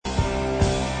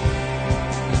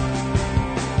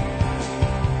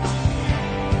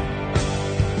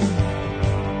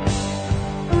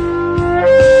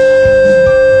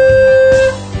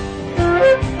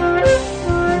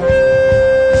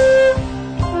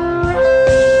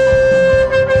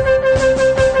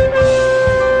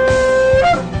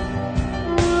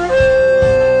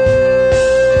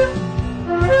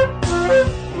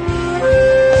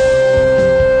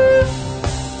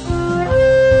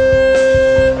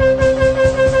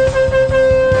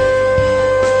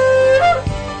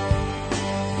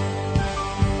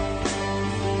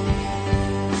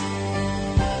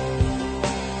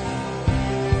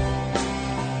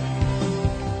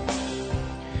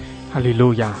利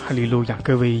路亚，哈利路亚！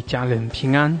各位家人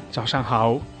平安，早上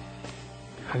好！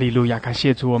哈利路亚！感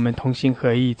谢主，我们同心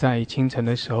合意，在清晨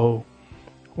的时候，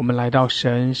我们来到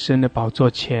神的宝座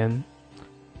前，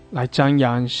来瞻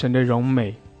仰神的荣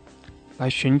美，来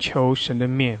寻求神的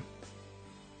面。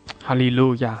哈利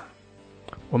路亚！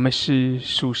我们是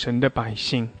属神的百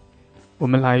姓，我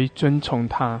们来尊崇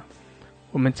他，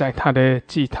我们在他的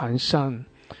祭坛上，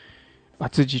把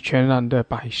自己全然的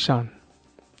摆上。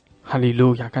哈利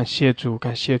路亚！感谢主，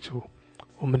感谢主，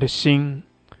我们的心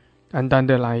单单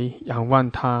的来仰望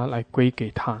他，来归给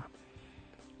他。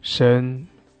神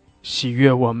喜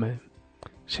悦我们，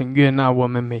神悦纳我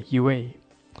们每一位。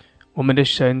我们的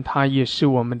神，他也是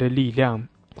我们的力量，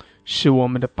是我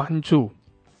们的帮助，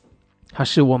他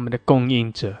是我们的供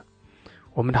应者。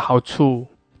我们的好处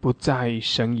不在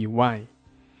神以外。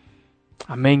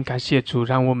阿们！感谢主，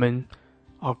让我们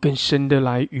更深的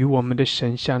来与我们的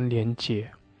神相连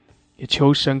结。也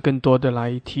求神更多的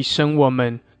来提升我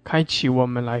们，开启我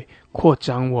们，来扩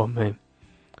张我们。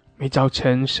每早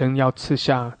晨神要赐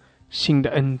下新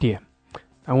的恩典，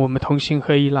当我们同心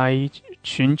合意来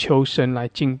寻求神，来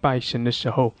敬拜神的时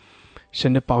候，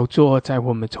神的宝座在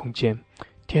我们中间，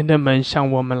天的门向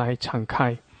我们来敞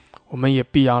开，我们也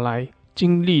必要来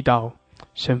经历到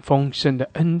神丰盛的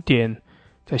恩典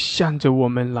在向着我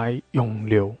们来涌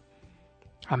流。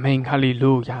阿们！哈利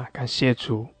路亚！感谢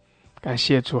主，感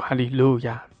谢主，哈利路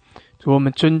亚！主，我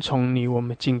们尊崇你，我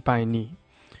们敬拜你。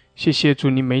谢谢主，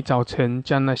你每早晨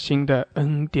将那新的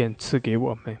恩典赐给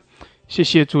我们。谢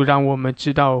谢主，让我们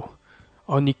知道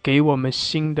你给我们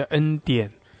新的恩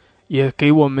典，也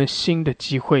给我们新的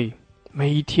机会。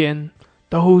每一天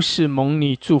都是蒙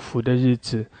你祝福的日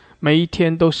子，每一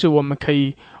天都是我们可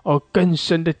以更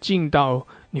深的进到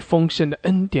你丰盛的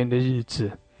恩典的日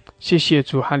子。谢谢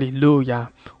主，哈利路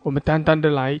亚！我们单单的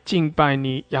来敬拜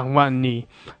你，仰望你。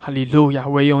哈利路亚！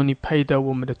唯有你配得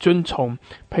我们的尊崇，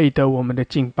配得我们的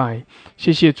敬拜。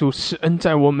谢谢主，施恩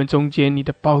在我们中间，你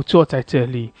的宝座在这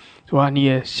里。主啊，你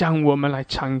也向我们来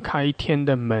敞开天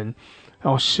的门，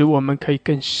然后使我们可以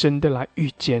更深的来遇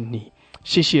见你。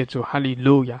谢谢主，哈利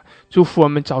路亚！祝福我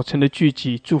们早晨的聚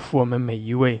集，祝福我们每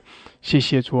一位。谢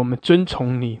谢主，我们尊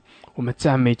崇你，我们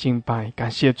赞美敬拜，感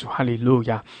谢主，哈利路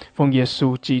亚！奉耶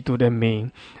稣基督的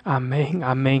名，阿们，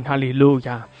阿们，哈利路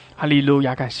亚，哈利路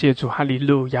亚！感谢主，哈利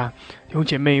路亚！弟兄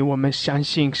姐妹，我们相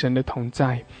信神的同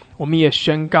在，我们也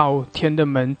宣告天的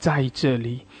门在这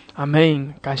里。阿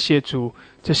们！感谢主，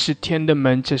这是天的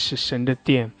门，这是神的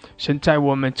殿，神在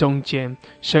我们中间，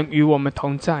神与我们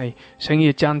同在，神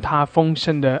也将他丰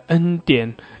盛的恩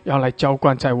典要来浇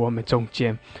灌在我们中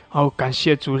间。感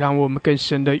谢主，让我们更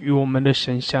深的与我们的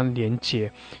神相连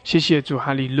结。谢谢主，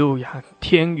哈利路亚！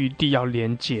天与地要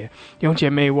连结，弟兄姐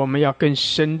妹，我们要更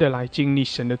深的来经历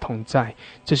神的同在，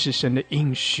这是神的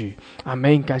应许。阿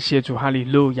们！感谢主，哈利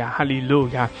路亚，哈利路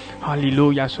亚，哈利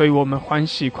路亚！所以我们欢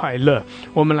喜快乐，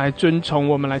我们来尊崇，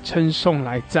我们来称颂，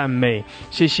来赞美。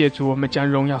谢谢主，我们将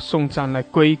荣耀颂赞来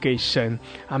归给神。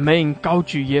阿们！高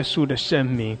举耶稣的圣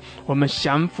名，我们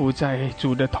降服在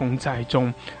主的同在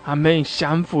中。阿们！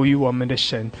降服于我们的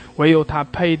神，唯有他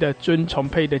配的尊崇，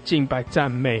配的敬拜赞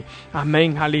美。阿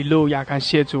们！哈利路亚！感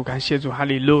谢主，感谢主，哈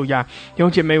利路亚！弟兄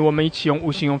姐妹，我们一起用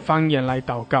悟性，用方言来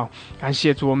祷告。感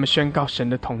谢主，我们宣告神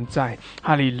的同在。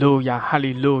哈利路亚，哈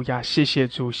利路亚！谢谢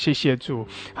主，谢谢主，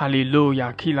哈利路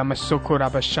亚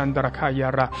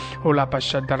！Kayara Ola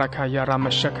Bashadara Kayara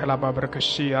Mashakala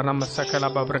Babrakashia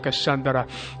Ramasakala Babrakashandara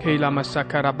Kayla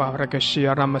Masakara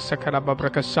Babrakashia Ramasakala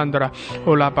Babrakasandra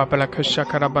Ola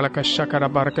Babalakashakara Balakashakara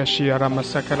Barakashia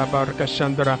Ramasakala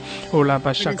Babrakashandra Ola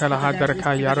Bashakala Hadar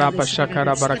Kayara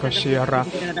Bashakara Barakashia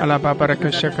Ala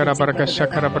Babarakashakara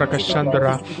Barakashakara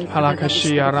Barakashandra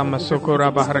Halakashia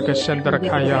Ramasokora Barakashandra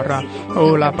Kayara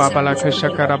Ola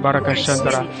Babalakashakara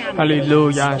Barakashandra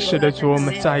Hallelujah！ 是的，主，我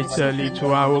们在这里，主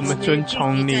啊，我们尊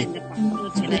崇你。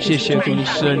谢谢主，你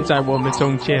施恩在我们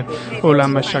中间。Ola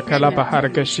Mashakala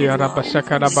Baharakashia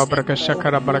Rabasakala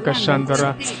Babrakashakara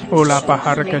Barakashandra Ola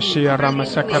Baharakashia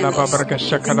Ramasakala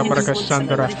Babrakashakara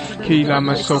Barakashandra Kila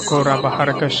Masokora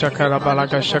Baharakashakara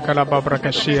Balakashakala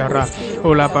Babrakashia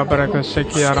Ola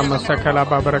Babrakashakia Ramasakala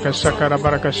Babrakashakara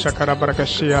Barakashakara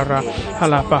Barakashia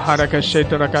Hala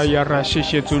Baharakashedra Kayara。 谢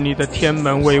谢主，你的天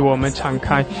门为我们敞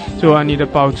开，主啊，你的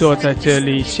宝座在这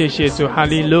里。谢谢主，哈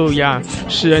利路亚！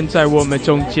施恩在我们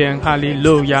中间，哈利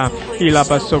路亚！伊拉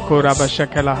巴索库拉巴沙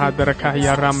卡拉哈德拉卡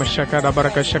亚拉玛沙卡拉巴拉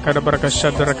卡沙卡拉巴拉卡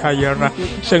沙德拉卡亚拉，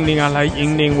圣灵啊，来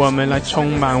引领我们，来充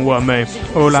满我们。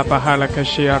欧拉巴哈拉卡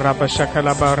西亚拉巴沙卡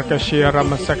拉巴拉卡西亚拉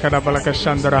玛沙卡拉巴拉卡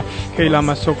山德拉，伊拉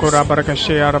玛索库拉巴拉卡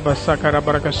西亚拉巴沙卡拉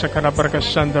巴拉卡沙卡拉巴拉卡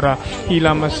山德拉，伊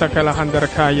拉玛沙卡拉汉德拉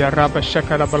卡亚拉巴沙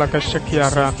卡拉巴拉卡沙卡亚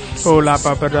拉，欧拉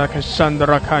巴巴拉卡山德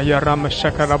拉卡亚拉玛沙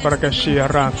卡拉巴拉卡西亚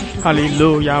拉，哈利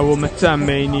路亚！我们赞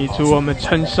美你，主，我们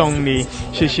称颂你，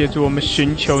谢谢主，我们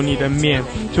寻求你的面，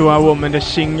主啊，我们的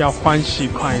心要欢喜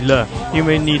快乐，因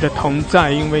为你的同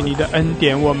在，因为你的恩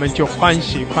典，我们就欢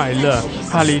喜快乐。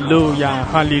哈利路亚，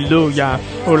哈利路亚！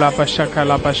欧拉巴沙卡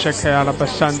拉巴沙卡亚拉巴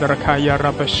山德拉卡亚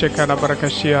拉巴沙卡拉巴拉卡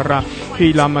西亚拉，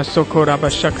伊拉玛索库拉巴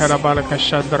沙卡拉巴拉卡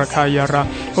山德拉卡亚拉，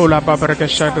欧拉巴巴拉卡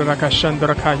沙德拉卡山德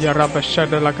拉卡亚拉巴沙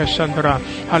德拉卡山德拉，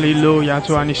哈利路亚！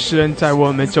主啊，你施恩在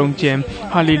我们中间，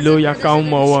哈利路亚！高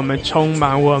摩我们，充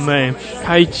满我们，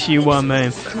开启我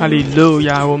们，哈利路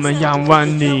亚！我们仰望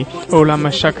你，欧拉玛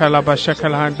沙卡拉巴沙卡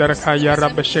拉汉德拉卡亚拉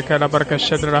巴沙卡拉巴拉卡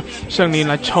沙德拉，圣灵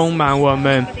来充满我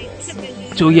们。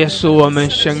主耶稣，我们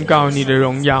宣告你的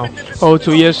荣耀。哦，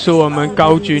主耶稣，我们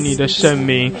高举你的圣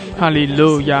名。哈利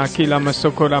路亚！基拉玛索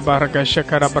库拉巴拉卡沙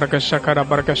卡拉巴拉卡沙卡拉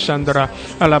巴拉卡山德拉，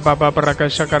阿拉巴巴巴拉卡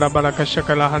沙卡拉巴拉卡沙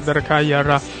卡拉汉德拉卡亚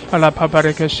拉，阿拉巴巴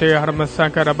拉卡谢亚拉玛萨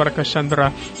卡拉巴拉卡山德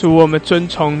拉。主，我们尊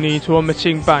崇你，主，我们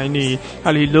敬拜你。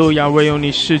哈利路亚！唯有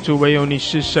你是主，唯有你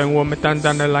是神，我们单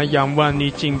单的来仰望你，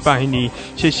敬拜你。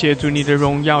谢谢主，你的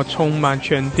荣耀充满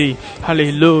全地。哈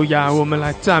利路亚！我们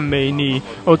来赞美你。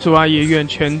哦，主啊，也愿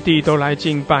全地都来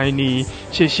敬拜你。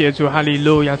谢谢主，哈利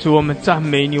路亚！主，我们赞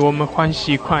美你，我们欢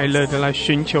喜快乐的来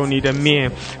寻求你的面。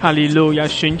哈利路亚！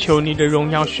寻求你的荣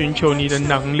耀，寻求你的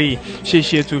能力。谢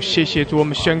谢主，谢谢主，我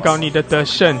们宣告你的得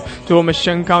胜。主，我们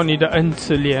宣告你的恩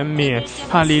慈怜悯。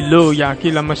哈利路亚！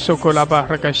基拉玛索库拉巴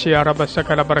拉卡西亚拉巴萨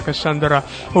卡拉巴拉卡山德拉，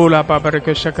乌拉巴巴拉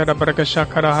卡沙卡拉巴拉卡沙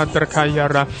卡拉哈德卡亚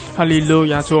拉。哈利路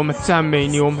亚！主，我们赞美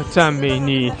你，我们赞美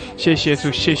你。谢谢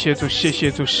主，谢谢主，谢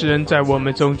谢主，施恩在我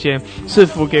们中间，赐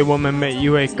福给我们每一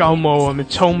位，高摩我们，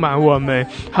充满我们。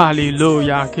哈利路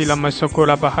亚！基拉玛索库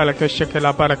拉巴哈拉卡沙卡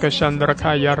拉巴拉卡山德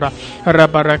卡亚拉，拉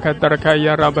巴拉卡德卡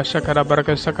亚拉巴沙卡拉巴拉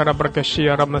卡沙卡拉巴拉卡西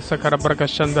亚拉玛萨卡拉巴拉卡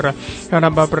山德拉，拉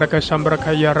巴巴拉卡山巴拉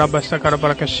卡亚拉巴沙卡拉巴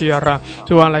拉卡西亚拉。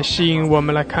主啊，来吸引我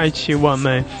们，来开启我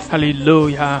们。哈利路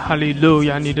亚，哈利路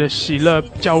亚！你的喜乐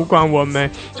浇灌我们，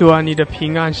主啊，你的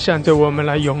平安向着我们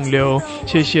来涌流。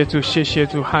谢谢主，谢谢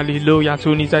主，哈利路亚！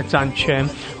主，你在掌权。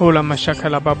乌拉玛沙卡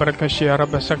拉巴巴拉卡西亚拉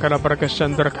巴沙卡拉巴拉卡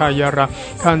山德卡亚拉，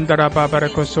坎德拉巴巴拉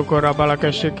卡苏库拉巴拉卡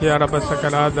西亚拉巴沙卡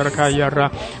拉德卡亚拉，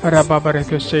拉巴巴拉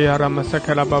卡西亚拉玛萨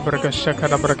卡拉巴巴拉卡沙卡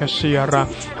拉巴拉卡西亚拉。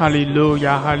哈利路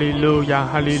亚，哈利路亚，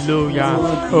哈利路亚！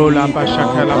乌拉巴沙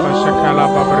卡拉巴沙卡拉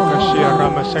巴巴拉卡西亚拉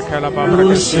玛萨卡拉巴巴拉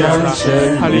卡西亚拉。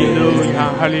哈利路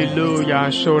亚，哈利路亚！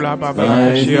苏拉巴巴拉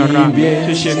卡西亚拉。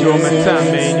谢谢主，我们赞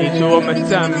美你，主，我们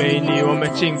赞美你，我们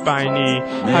敬拜你。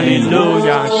哈利路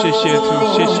亚！谢谢主，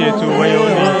谢谢主，唯有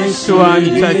你，主啊，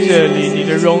你在这里，你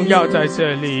的荣耀在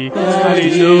这里。哈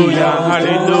利路亚，哈利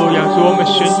路亚！主，我们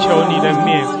寻求你的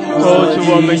面。哦，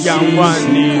主，我们仰望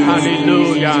你。哈利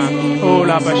路亚！哦，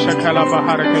拉巴沙卡拉巴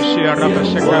哈拉卡西亚拉巴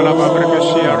沙卡拉巴巴拉卡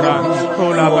西亚拉，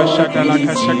哦，拉巴沙达拉卡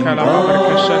沙卡拉巴巴拉卡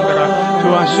山德拉。主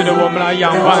啊，是的，我们来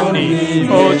仰望你。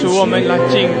哦，主，我们来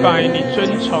敬拜你，尊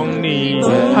崇你。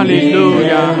哈利路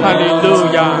亚，哈利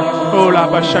路亚！哦，拉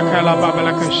巴沙卡拉巴巴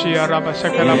拉卡西亚拉巴沙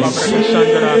卡拉巴巴拉卡山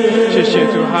德拉。谢谢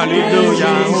主，哈利路亚！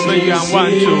我们仰望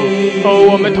主。哦，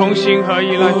我们同心合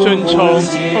意来尊崇，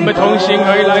我们同心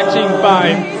合意来敬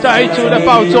拜，在主的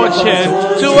宝座前。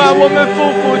主啊，我们夫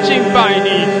妇敬拜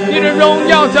你，你的荣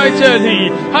耀在这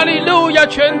里。哈利路亚！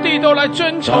全地都来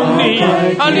尊崇你。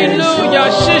哈利路亚！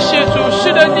谢谢主，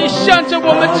是的，你向着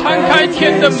我们敞开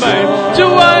天的门。主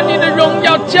啊，你的荣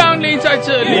耀降临在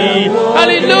这里。哈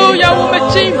利路亚！我们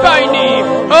敬拜你。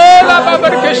哦，拉巴巴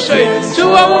的克水，主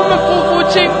啊，我们夫妇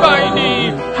敬拜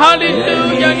你。哈利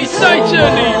路亚！你在这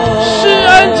里，施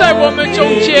恩在我们中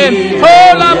间。哦，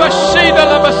拉巴西的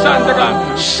拉巴山的拉，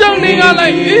圣灵啊，来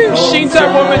运行在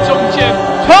我们中间，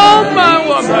充满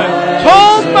我们，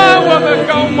充满我们，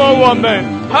高摩我们。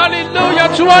哈利路亚！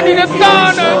主啊，你的大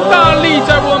能大力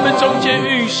在我们中间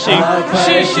运行。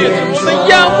谢谢主，我们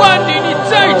仰望你，你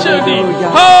在这里。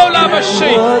哦，拉巴西，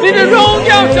你的荣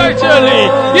耀在这里。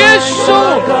耶稣，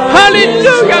哈利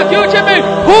路亚！弟兄姐妹，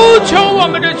呼求我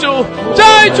们的主，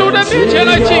在主的面前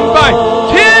来敬拜，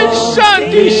天上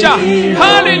地下，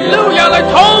哈利路亚！来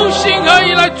同心合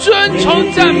意来尊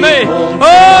崇赞美。哦，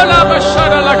拉巴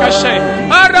沙的拉卡西，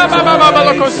阿拉巴巴巴巴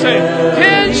拉克西，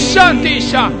天上地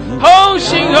下同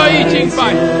心合意敬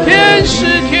拜，天使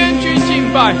天君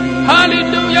敬拜，哈利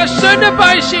路亚！亚，神的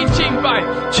百姓敬拜，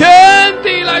全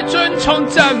地来尊崇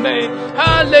赞美。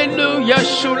哈利路亚，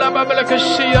苏拉巴巴拉克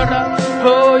西亚拉，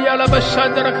哦亚拉巴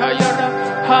山德拉卡亚拉，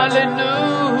哈利路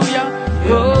亚，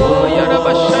哦亚拉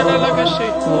巴山德拉克西，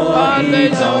哈利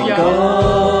路亚，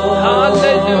哈利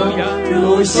路亚，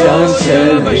如向前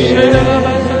面，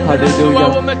哈利路亚，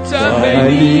我们赞美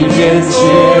你面前，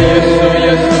耶稣耶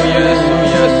稣耶稣耶稣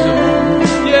耶稣，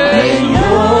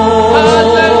哈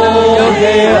利路亚，黑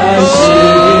暗势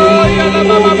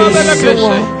力，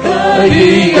可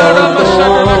以高过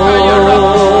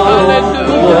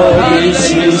我的气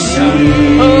息。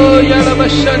耶稣，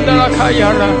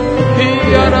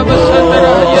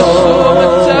我们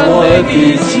赞美你，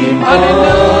哈利路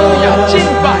亚！敬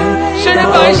拜，神的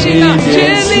百姓啊，竭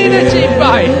力的敬拜，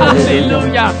哈利路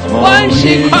亚！欢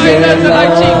喜快乐的来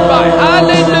敬拜，哈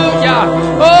利路亚！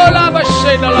哦，拉巴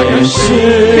谁的那个是，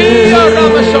提亚拉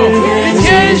巴手，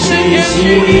天使天使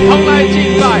一同来敬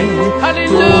拜，哈利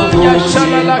路亚！沙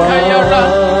拉拉卡亚拉，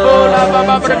哦，拉巴巴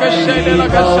那个谁的那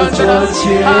个山的，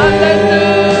哈利路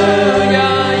亚！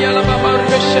呀拉巴巴那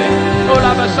个谁，哦，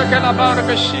拉巴萨卡拉巴那个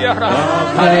西亚拉，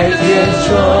哈利路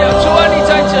亚！主啊，你在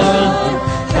这里。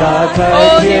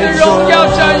哦，你的荣耀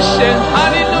彰显，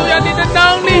哈利路亚！你的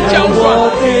能力浇灌，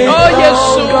哦，耶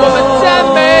稣，我们赞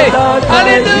美，哈利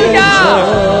路亚，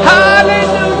哈利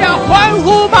路亚，欢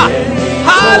呼吧，哈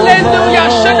利路亚！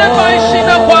神的百姓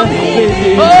的欢呼，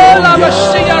哦，那么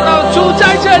是要让主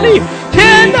在这里，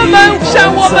天的门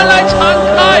向我们来敞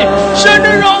开，神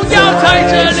的荣耀在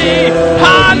这里，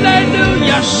哈利路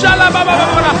亚！沙拉巴巴巴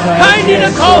巴拉，开你的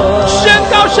口，宣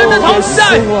告神的同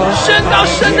在，宣告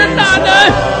神的大能，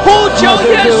呼求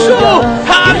耶稣，哈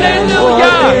利路亚！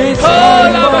哦，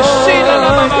拉巴西拉拉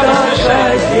巴巴拉西，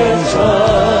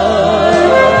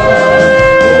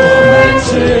我们只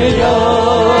有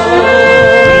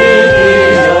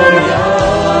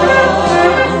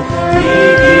你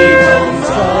的同在，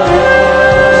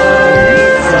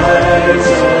在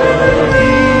这里，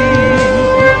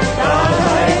打开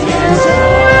天窗，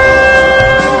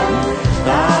打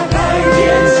开天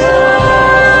窗，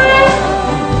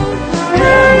愿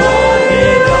我的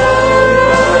灯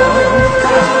打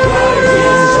开天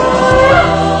窗，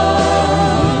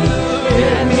愿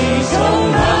你充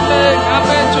满阿门！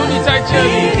主你在这里，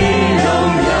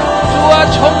主啊，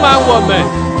充满我们，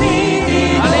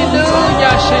哈利路亚！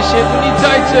谢谢主你在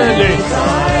这里，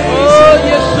哦，耶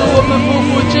稣，我们夫妇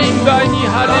敬拜你，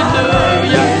哈利路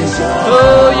亚！哦，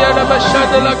呀拉巴沙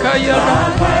德拉卡亚拉，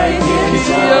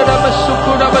呀拉巴苏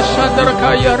库拉巴沙德拉卡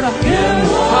亚拉，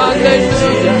哈利路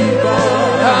亚，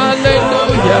哈利路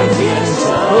亚！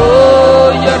哦，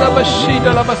呀拉巴西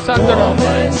德拉巴沙德拉，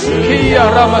呀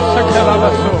拉巴萨卡拉巴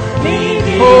苏，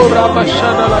哦，拉巴沙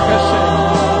德拉卡西，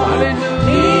哈利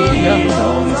路亚，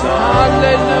哈利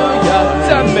路亚！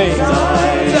赞美，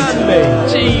赞美，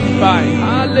敬拜，哈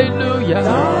利路亚！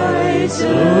哦，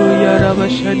呀拉巴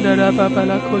沙德拉巴巴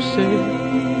拉库西，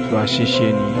主啊，谢谢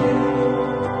你。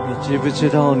你知不知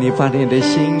道，你把你的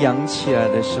心扬起来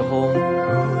的时候，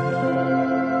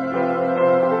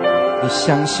你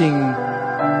相信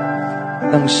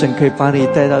让神可以把你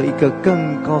带到一个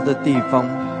更高的地方。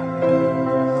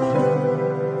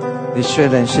你虽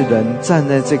然是人站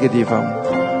在这个地方，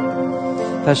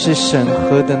但是神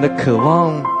何等的渴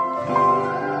望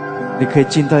你可以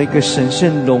进到一个神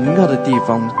圣荣耀的地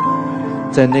方，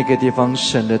在那个地方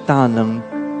神的大能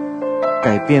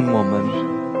改变我们，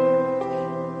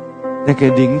那个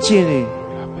灵界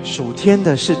属天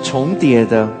的是重叠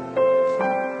的。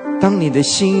当你的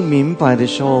心明白的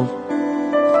时候，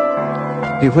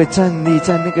你会站立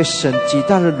在那个神极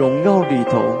大的荣耀里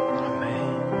头，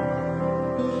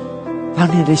把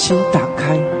你的心打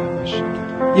开，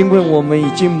因为我们已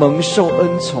经蒙受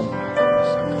恩宠，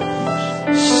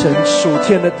神属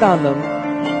天的大能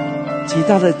极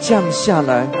大的降下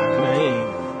来，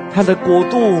他的国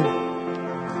度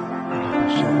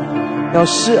要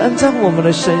施恩在我们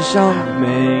的身上，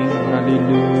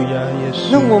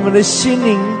让我们的心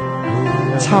灵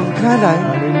敞开来。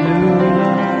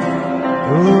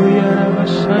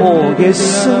哦，耶稣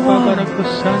啊，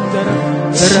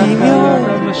奇妙，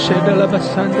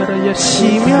奇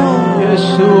妙！耶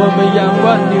稣，我们仰望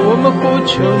你，我们呼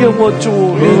求你，愿我主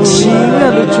你奇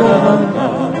妙的作为，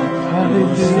哈利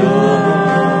路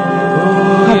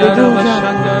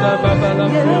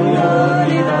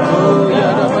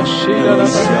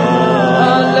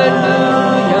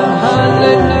亚，哈利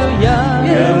路亚，愿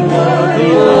我的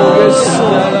耶稣。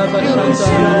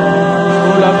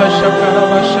拉巴沙卡拉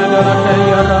巴沙德拉卡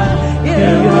亚拉，愿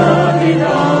我的道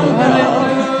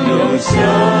流下，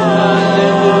哈利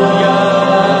路亚，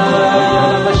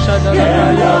拉巴沙德拉卡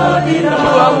亚拉，主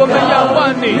啊，我们仰望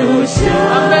你，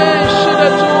阿门。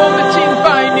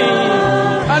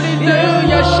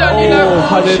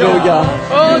哈利路亚！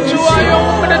主啊，用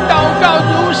我们的祷告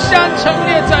如山陈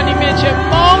列在你面前，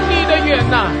蒙你的悦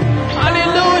纳。哈利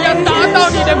路亚，达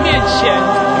到你的面前。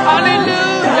哈利路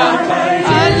亚，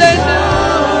哈利路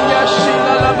亚，是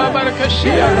啦啦巴巴的可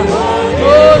西呀，啦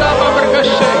巴巴的可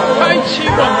西，开启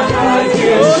我们，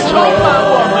充满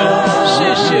我们，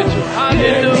谢谢主，哈利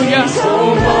路亚，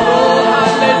哈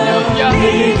利路亚，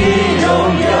你的荣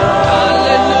耀，哈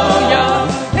利路亚，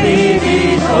你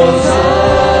的同在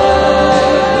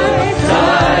在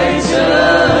这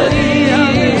里，哈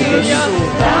利路亚，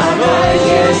打开天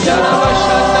窗，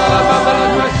打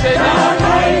开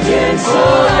天窗，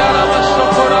让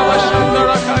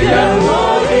我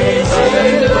的心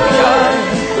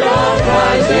打开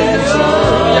天窗，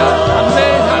阿门，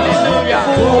哈利路亚，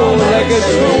那个主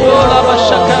啊，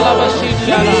你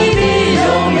的荣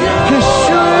耀，是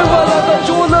我那个主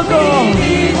那个，你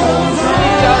的同在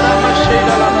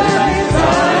在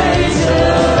这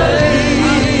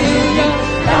里，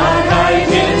打开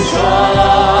天窗，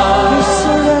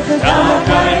打开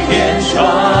天窗，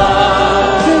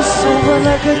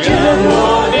让我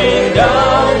的祷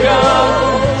告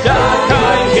打开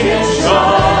天窗，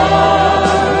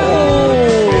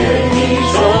愿你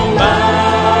充满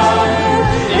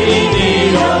你的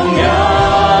荣耀，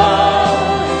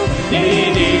你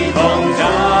的同在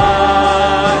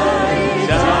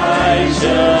在这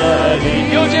里。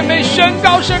弟兄姐妹，宣告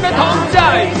神的同在，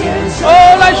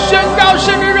来宣告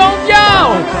神的荣耀，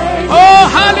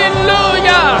哈利路亚，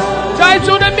在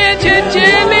主的面前竭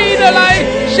力的来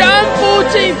降服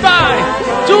敬拜，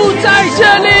主在这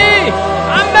里，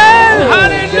阿门，哈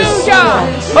利路亚，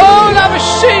拉巴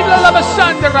西拉拉巴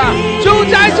山的啦，主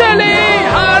在这里，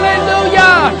哈利路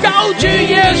亚，高举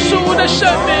耶稣的生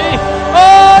命，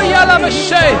呀拉巴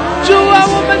西，主啊，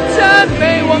我们赞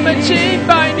美，我们敬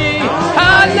拜你，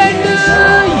哈利路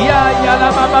亚，呀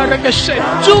拉巴巴那个谁，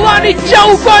主啊，你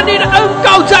浇灌你的恩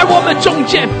膏在我们中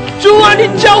间，主啊，你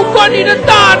浇灌你的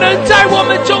大能在我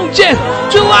们中间，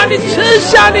主啊，你赐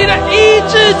下你的医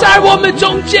治在我们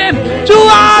中间，主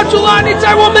啊，主啊，你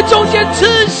在我们中间赐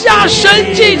下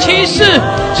神迹奇事，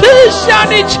赐下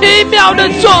你奇妙的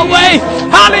作为，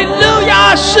哈利路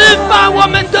亚，释放我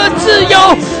们的自由，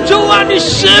主啊，你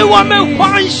使我们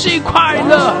欢喜快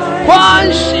乐，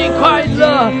欢喜快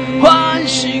乐，欢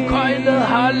喜快乐，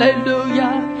哈利路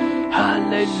亚，哈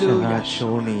利路亚，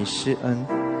求你施恩，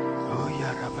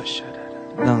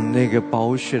让那个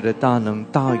宝血的大能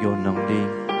大有能力，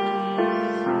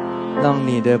让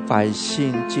你的百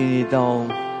姓经历到，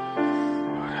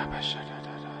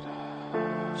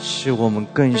使我们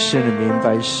更深的明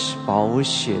白宝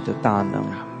血的大能，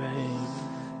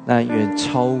那远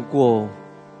超过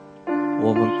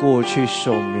我们过去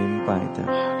所明白的，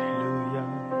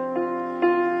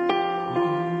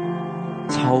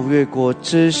超越过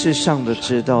知识上的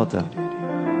知道的。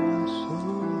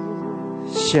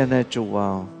现在主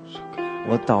啊，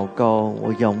我祷告，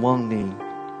我仰望你，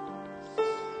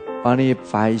把你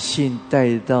百姓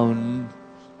带到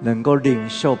能够领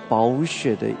受宝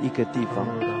血的一个地方，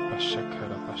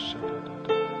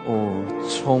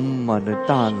充满了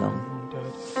大能，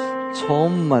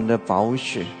充满了宝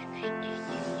血，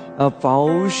宝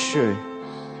血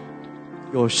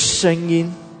有声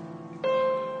音，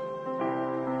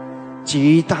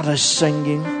极大的声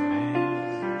音，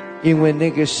因为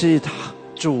那个是他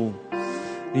主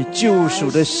你救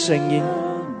赎的声音，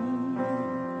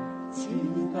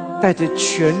带着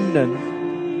全能，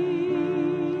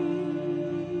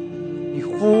你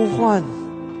呼唤，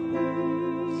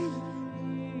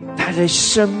带着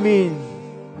生命，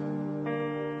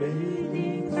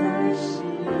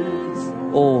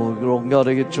荣耀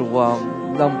的一个主啊，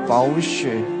让宝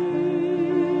血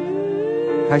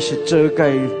开始遮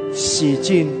盖洗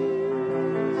净，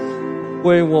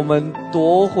为我们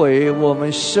夺回我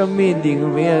们生命里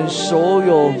面所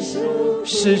有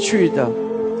失去的，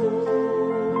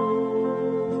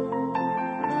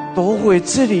夺回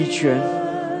治理权，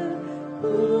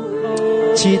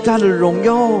极大的荣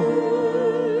耀，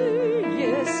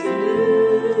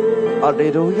哈利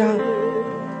路亚，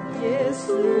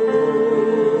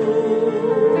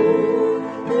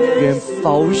愿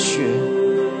宝血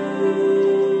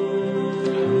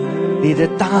你的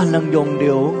大能永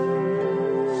流，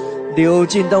流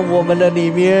进到我们的里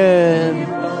面，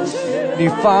你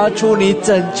发出你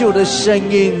拯救的声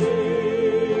音，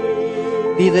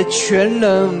你的全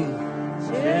能，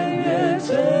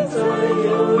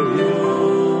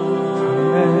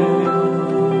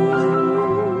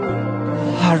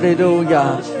哈利路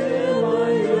亚，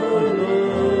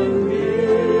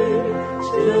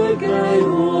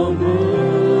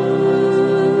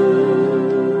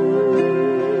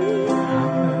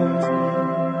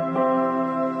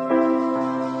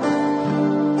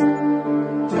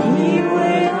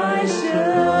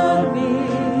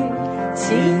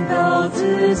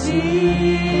自己，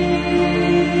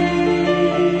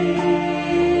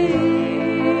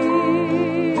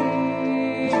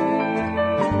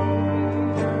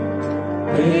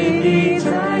为你在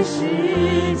世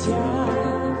家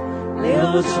流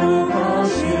出宝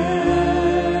血。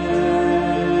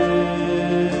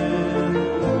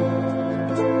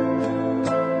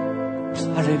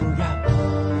哈利路亚！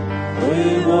为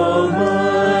我们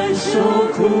受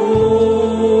苦，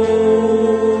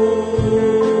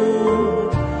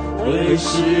为世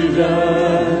人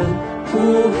呼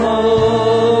喊。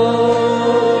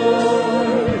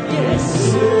耶稣，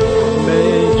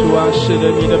主啊，是的，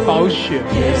你的宝血。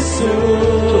耶稣，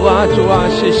主啊，主啊，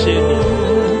谢谢你。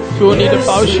主，你的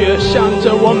宝血向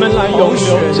着我们来涌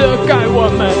流，遮盖我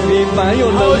们，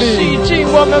洗净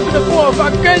我们的过犯，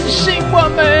更新我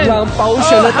们，让宝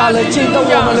血的大能进到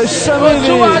我们的生命里。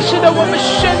主啊，是的，我们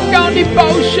宣告你宝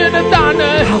血的大能，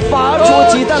发出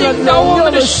极大的荣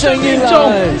耀的声音中。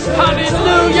哈利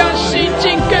路亚，洗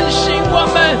净更新我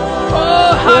们。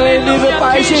哈利路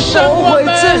亚，提升我们。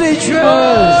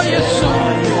耶稣，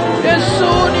耶稣，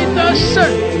你得胜。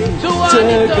主啊，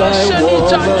你得胜，你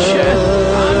掌权。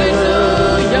哈利路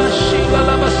亚，希拉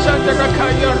拉巴山德拉卡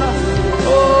亚拉，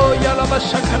亚拉巴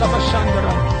沙卡拉巴山德拉，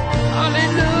哈利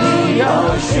路亚。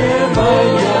是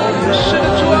的，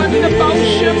主啊，你的宝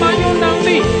血满有能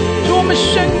力。主，我们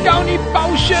宣告你宝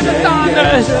血的大能。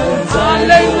哈利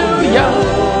路亚。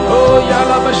亚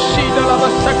拉巴西德拉巴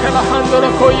沙卡拉汉德拉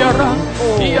科亚拉，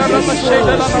亚拉巴西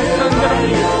德拉巴山德拉。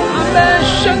阿门！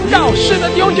宣告，是的，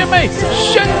弟兄姐妹，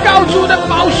宣告主的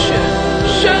宝血。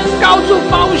宣告主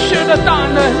宝血的大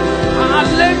能，哈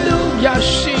利路亚！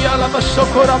西亚拉巴索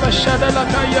科拉巴沙德拉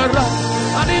卡亚拉，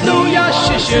哈利路亚！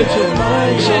谢谢主，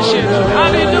谢谢主，哈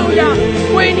利路亚！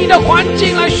为你的环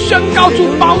境来宣告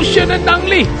主宝血的能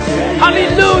力，哈利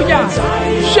路亚！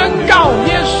宣告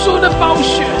耶稣的宝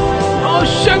血，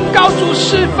宣告主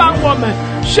释放我们，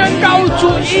宣告主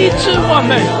医治我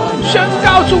们，宣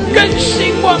告主更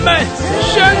新我们，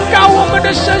宣告我们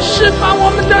的神释放我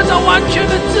们得到完全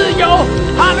的自由。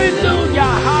哈利路亚，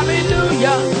哈利路亚！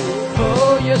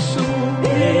耶稣，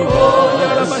亚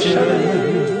拉巴沙的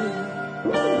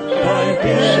改变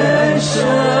生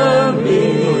命，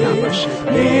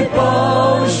你宝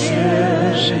血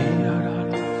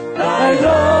带来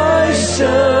生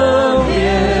命，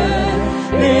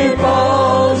你宝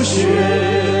血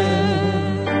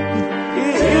医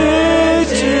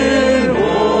治我，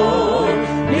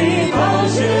你宝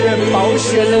血，宝血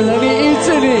的能力医治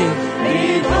你，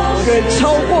更超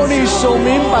过你所明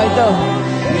白的。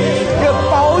这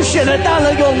宝血的大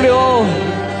能涌流，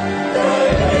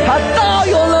他大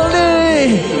有能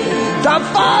力，他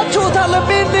发出他的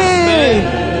命令，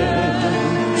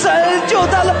拯救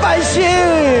他的百姓，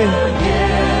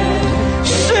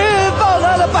释放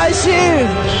他的百姓。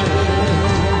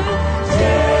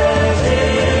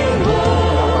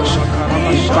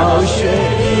宝血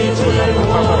医治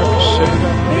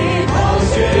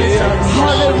哈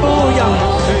利路亚！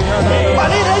把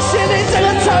你的心灵整个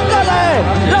敞开来，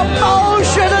让宝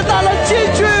血的大能进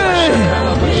去，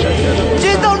进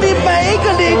到你每一个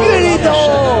领域里头，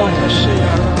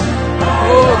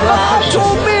发出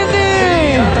命令。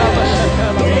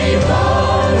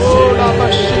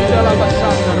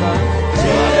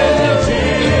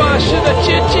主啊，是的，接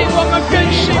近我们，更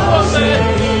新我们，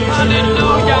哈利路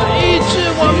亚，医治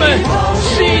我们，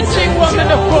洗净我们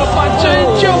的过犯，拯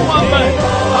救我们，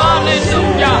哈利路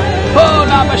亚。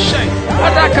拉巴谁，阿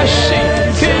拉卡西，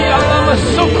可以让我们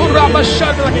受苦，拉巴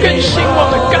沙的更新我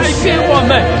们，改变我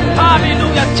们，哈利路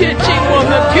亚，接近我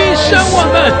们，提升我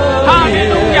们，哈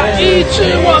利路亚，医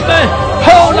治我们。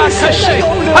吼拉卡西，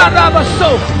阿拉巴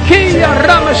索，可以让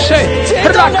拉巴谁，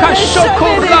拉卡受苦，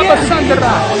拉巴桑德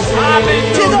拉，哈利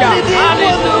路亚，哈利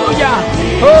路亚。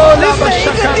拉巴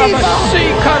沙卡拉巴西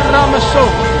卡拉巴索，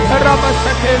拉巴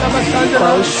沙卡拉巴桑德拉，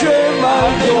宝血满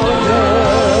有人，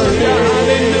哈利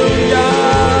路亚。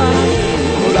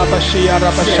拉巴西亚拉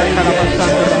巴沙卡拉巴桑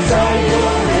德拉，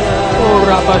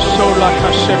拉巴索拉卡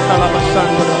西卡拉巴桑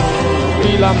德拉，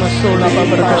伊拉马索拉巴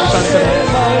布拉桑德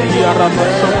拉，伊拉马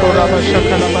索库拉巴沙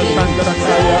卡拉巴桑德拉卡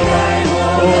亚拉，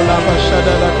拉巴沙德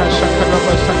拉卡沙卡拉巴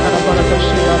沙卡拉巴拉卡西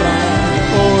亚拉。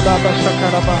拉巴沙卡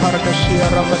拉巴哈拉卡西亚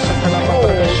拉巴沙卡拉巴哈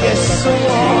拉卡西亚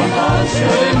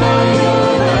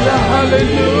拉，哈利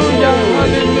路亚，哈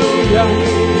利路亚，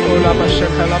拉巴沙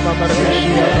卡拉巴哈拉卡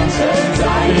西亚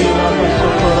拉，拉巴索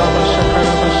库拉巴沙卡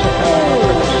拉巴沙卡拉巴哈拉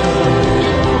卡西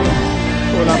亚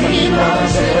拉，拉巴西亚拉巴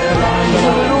沙卡拉巴哈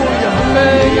拉卡西亚拉，阿门，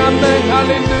阿门，哈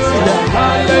利路亚，哈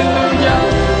利路亚。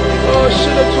是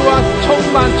的，主啊，充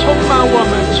满我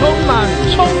们，充满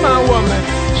我们。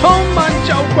充满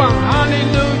浇灌，哈利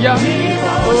路亚！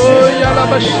哦呀拉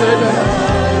巴舍的，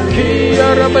基呀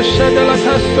拉巴舍的拉卡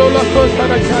索拉科萨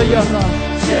拉卡呀，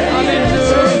哈利路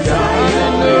亚，哈利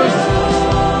路亚。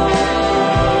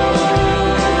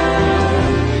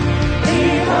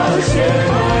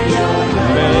阿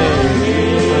门，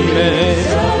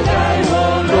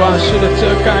主啊，是的，遮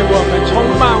盖我们，充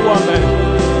满我们，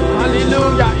哈利路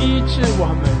亚，医治我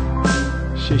们，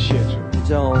谢谢主。你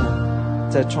知道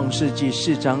在创世纪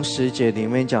4章10节里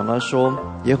面讲到说，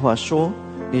耶和华说，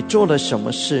你做了什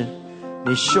么事？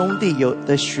你兄弟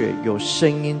的血有声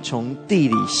音从地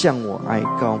里向我哀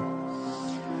告，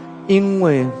因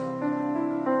为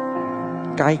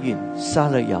该隐杀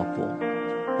了亚伯，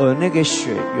而那个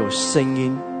血有声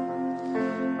音。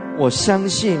我相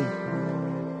信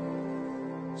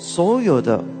所有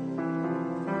的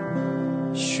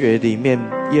血里面，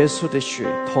耶稣的血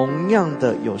同样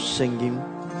的有声音，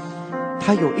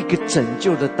他有一个拯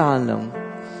救的大能，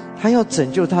他要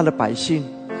拯救他的百姓，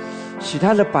使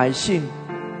他的百姓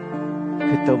可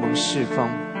以得蒙释放。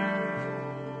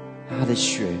他的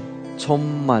血充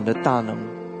满了大能，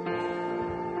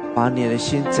把你的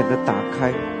心整个打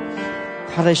开，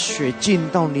他的血进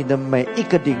到你的每一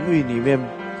个领域里面。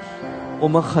我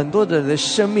们很多人的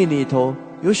生命里头，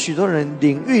有许多人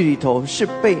领域里头是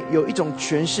被有一种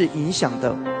权势影响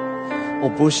的。我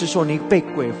不是说你被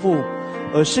鬼附，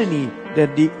而是你的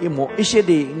某一些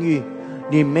领域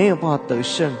你没有办法得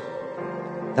胜。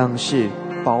但是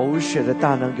宝血的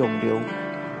大能涌流，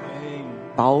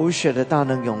宝血的大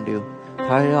能涌流，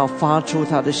他要发出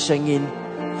他的声音，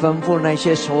吩咐那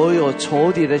些所有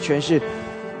仇敌的权势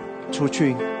出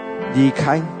去，离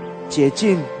开，解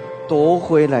禁，夺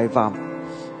回来吧，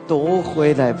夺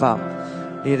回来吧。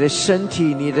你的身体，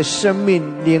你的生命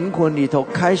灵魂里头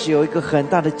开始有一个很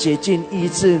大的洁净医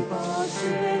治。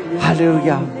哈利路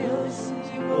亚，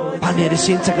把你的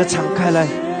心整个敞开来，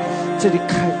这里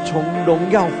从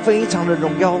荣耀，非常的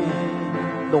荣耀，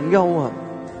荣耀啊！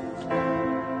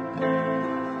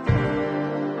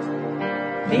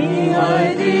你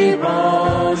爱的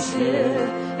宝血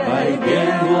改变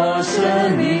我生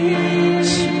命，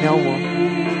奇妙我，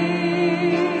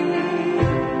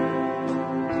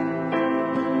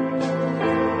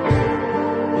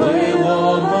为我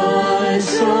们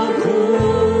受苦，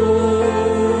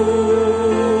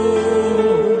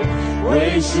为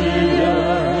世人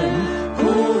哭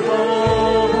喊，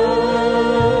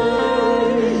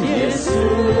耶稣，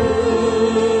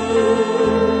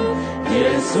耶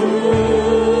稣，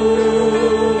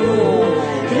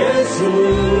耶稣，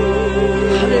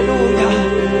哈利路亚！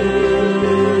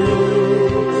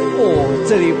哦，这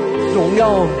里荣耀，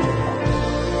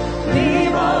你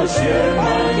宝血满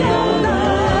有能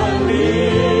力，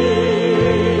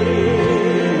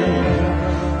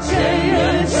前人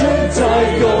存在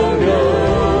永留。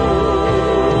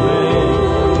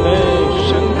宣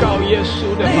告耶稣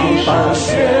的你宝血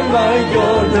满有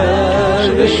能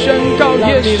力，是的，宣告耶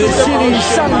稣的心里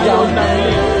上扬，哈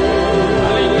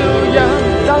利路亚！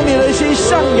当你的心上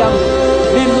扬，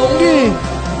你荣誉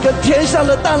跟天上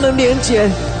的大能连结。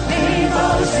你宝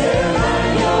血满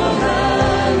有能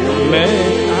力，阿门，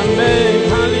阿门，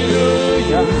哈利路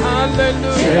亚，哈利路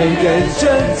前亚！人正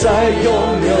在永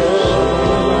留。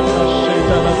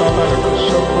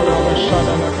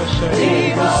你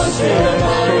宝血满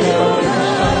有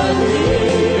能力，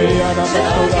遮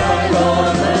盖我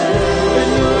们。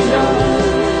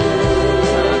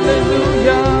哈利路亚！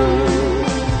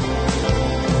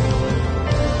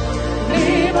你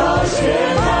宝血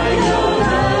满有能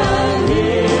力，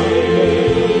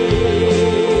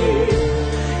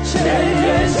前人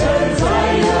正在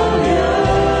永留。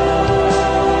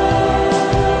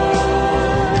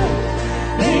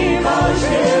你宝血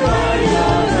满有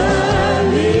能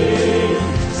力，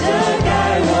遮盖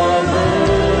我们。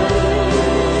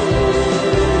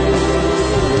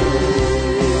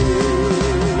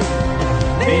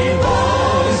你宝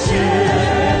血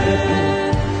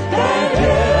改变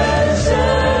生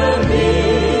命，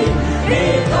你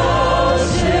宝血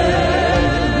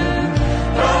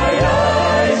带来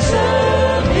生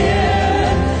命，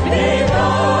你宝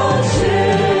血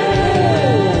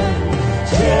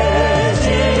接近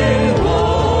我，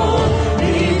你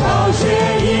宝血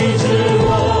医治我，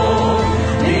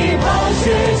你宝血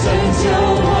拯救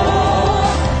我，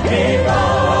你宝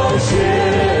血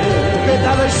跟他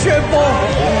们宣布，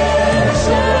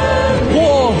我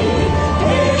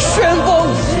宣布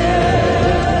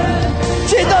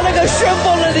进到那个旋风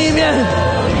的里面，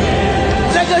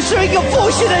那个是一个复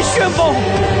兴的旋风，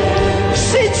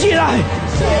兴起来，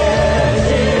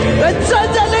来站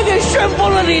在那个旋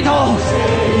风的里头，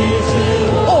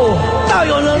哦，大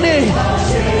有能力，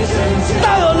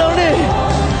大有能力。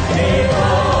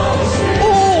哦，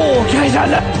看一下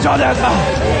人，照亮他。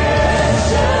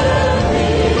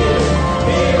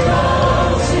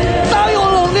大有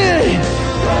能力，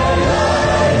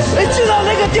你知道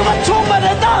那个地方充满了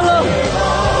大能，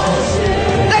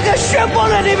那个旋风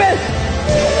的里面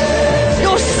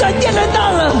有神殿的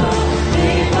大能。你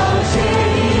宝血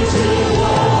医治我，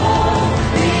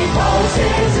你宝血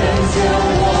拯救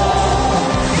我，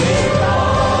你宝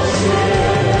血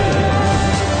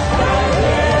改变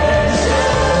生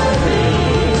命，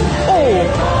你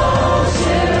宝血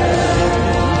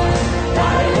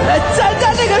来站在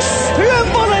那个旋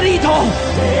风的里头。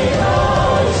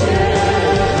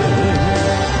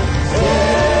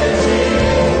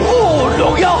哦，荣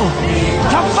耀，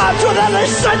他发出他的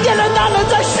神殿的大能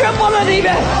在旋风的里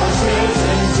面。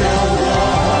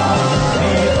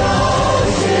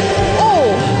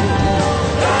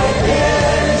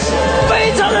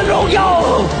非常的荣耀，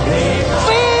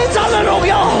非常的荣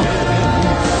耀。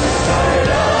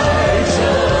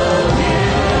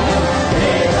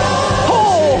哦，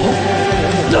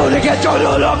努力看就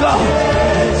有那个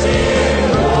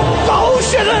宝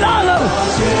血的大能，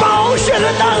宝血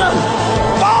的大能，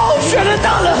宝血的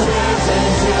大能。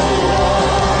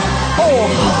哦。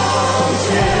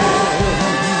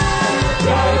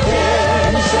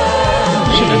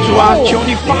是的，主啊，求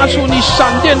你发出你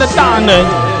闪电的大能，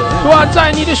主啊，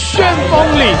在你的旋风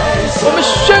里，我们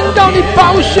宣告你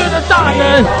宝血的大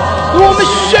能，我们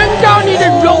宣告你的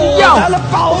荣耀，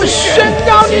我们宣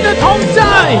告你的同在，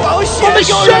我们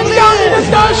宣告你的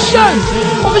得胜，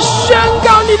我们宣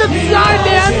告你的慈爱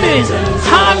怜悯。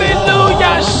哈利路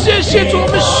亚！谢谢主，我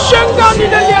们宣告你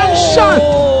的良善。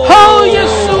哦，耶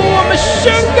稣，我们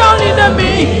宣告你的名。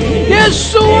耶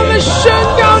稣，我们宣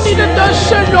告你的得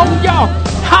胜荣耀。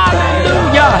哈利路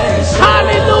亚，哈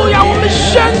利路亚！我们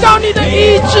宣告你的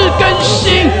医治更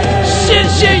新。谢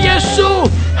谢耶稣，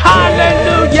哈利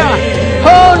路亚。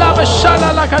哦，拉巴沙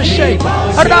拉拉卡西，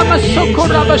拉玛索库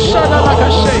拉巴沙拉拉卡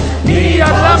西，伊亚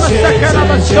拉玛萨卡拉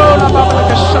巴索拉巴巴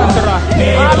卡山德拉。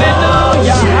哈利路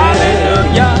亚，哈利路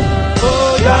亚。哦，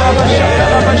拉巴沙卡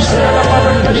拉巴沙拉巴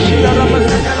巴卡西，拉玛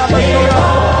萨卡拉巴索拉，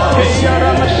伊亚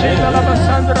拉玛西拉拉巴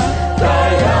山德拉。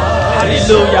哈利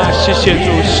路亚，谢谢主，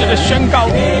是的，宣告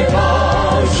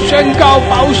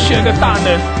宝血的大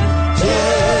能，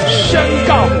宣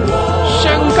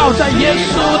告在耶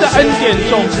稣的恩典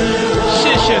中。谢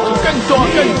谢主，更多，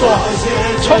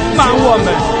充满我们，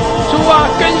主啊，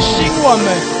更新我们。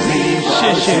谢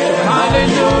谢主，哈利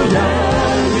路亚。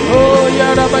哦，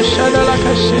亚拉巴沙拉拉卡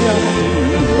西亚，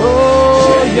哦，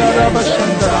亚拉巴沙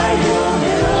拉，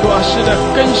主啊，是的，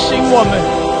更新我们。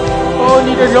哦，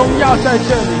你的荣耀在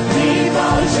这里。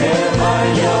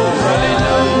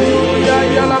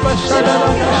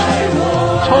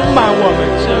充满我们，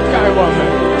遮盖我们。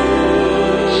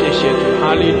谢谢主，哈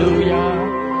利路亚。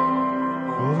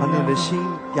把你的心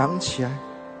扬起来。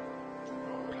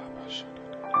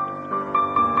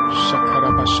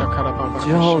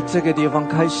之后这个地方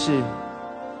开始，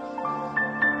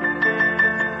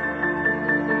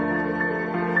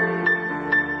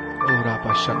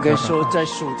可以说在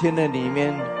属天的里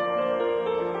面，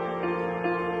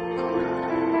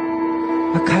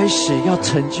他开始要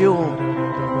成就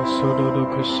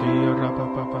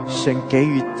神给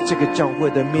予这个教会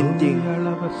的命定，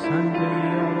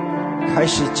开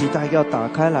始期待要打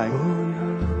开来。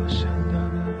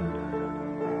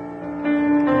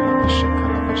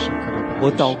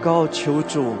我祷告求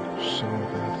主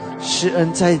施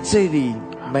恩在这里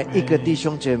每一个弟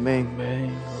兄姐妹，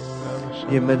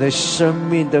你们的生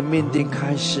命的命定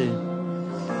开始，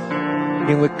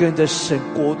因为跟着神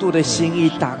国度的心意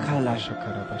打开来，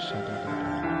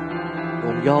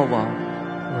荣耀啊，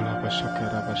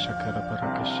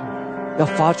要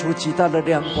发出极大的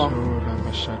亮光，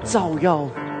照耀。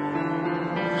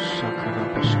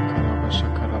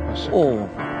哦，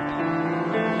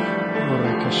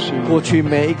过去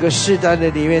每一个世代的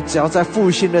里面，只要在复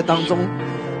兴的当中，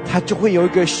它就会有一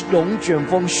个龙卷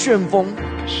风、旋风，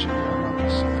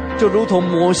就如同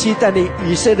摩西带领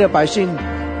以色列百姓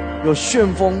有旋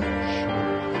风，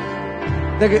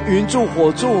那个云柱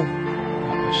火柱，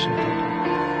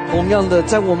同样的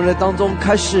在我们的当中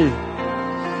开始，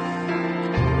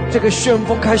这个旋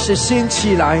风开始兴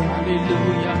起来，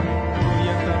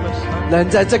人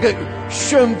在这个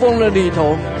旋风的里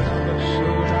头，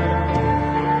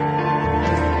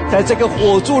在这个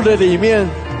火柱的里面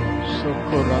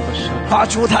发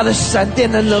出他的闪电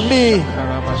的能力，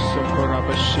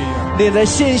你的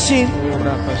信心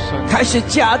开始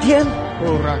加添，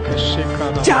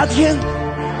加添。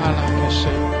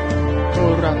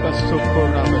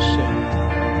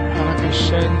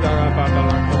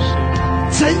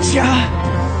增加，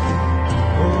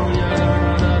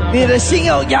你的心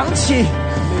要扬起，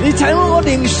你才能够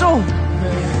领受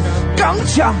刚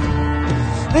强，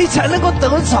你才能够得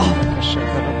着。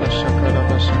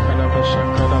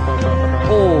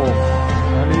哦，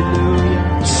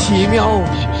奇妙，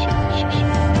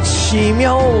奇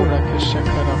妙，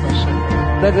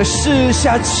那个赐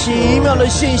下奇妙的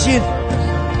信心，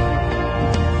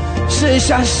赐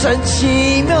下神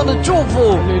奇妙的祝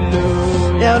福，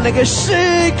让那个赐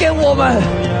给我们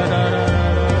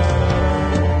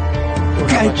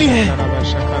改变。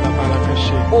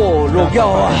哦，荣耀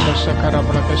啊！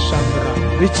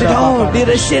你知道你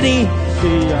的心里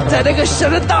在那个神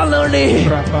的大能里，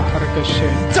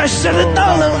在神的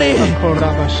大能里。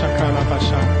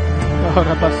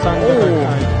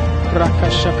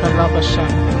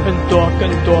更多更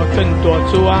多更多，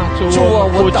主啊，主啊，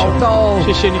我祷告，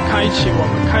谢谢你开启我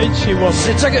们，开启我们，使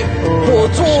这个火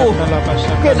柱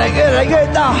越来越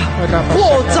大，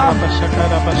扩张，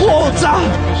扩张，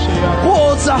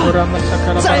扩张，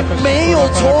在没有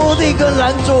仇敌跟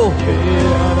拦阻，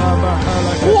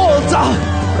扩张，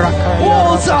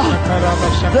扩张，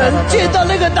人进到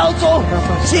那个当中，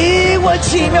极为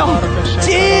奇妙，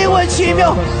极为奇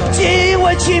妙，极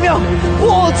为奇妙，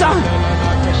扩张。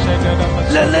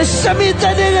人的生命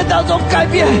在这个当中改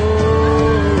变。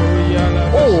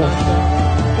哦，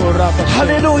哈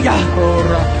利路亚！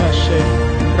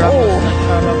哦，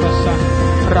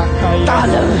大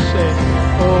能，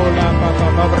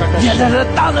原来的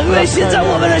大能运行在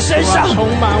我们的身上，充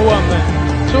满我们。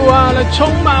主啊，来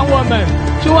充满我们，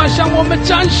主啊，向我们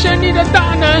展现你的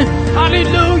大能，哈利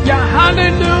路亚，哈利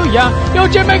路亚！有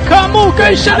姐妹渴慕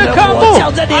更深的渴慕，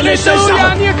哈利路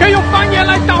亚！你也可以用方言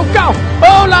来祷告，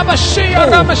哦，拉巴西亚，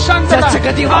拉巴山的，在这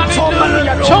个地方充满了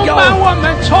充满我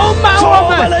们，充满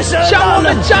我们，向我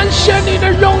们展现你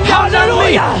的荣耀能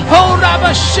力，哦，拉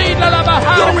巴西，拉巴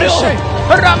哈利西。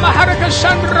拉玛哈克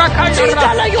山拉开了，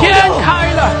天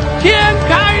开了，天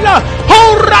开了，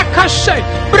吼拉卡西，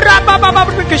布拉巴巴巴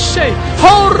布克西，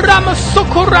吼拉玛苏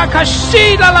库拉卡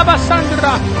西拉拉巴山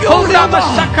拉，吼拉玛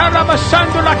萨卡拉巴山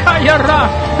拉开了，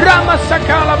拉玛萨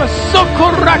卡拉巴苏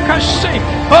库拉卡西，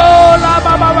吼拉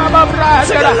巴巴巴巴布拉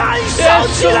德拉，耶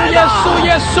稣耶稣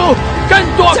耶稣，更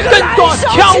多更多，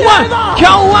眺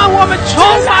望我们充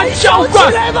满浇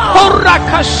灌，吼拉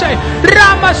卡西，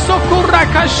拉玛苏库拉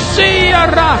卡西。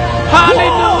哈利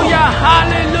路亚，哈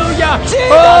利路亚！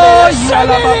哦，呀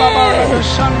啦巴巴巴拉个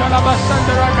山噶啦巴山的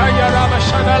拉卡呀啦巴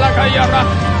山的拉卡呀啦，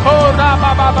哦啦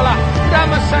巴巴巴拉，拉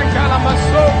玛山卡拉玛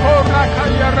苏哦拉卡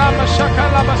呀拉玛沙卡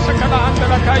拉巴沙卡拉安的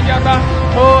拉卡呀啦，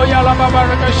哦呀啦巴巴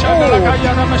那个山的拉卡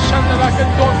呀拉玛山的拉更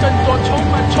多更多，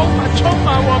充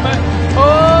满我们！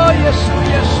哦，耶稣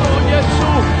耶稣耶稣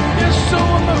耶稣，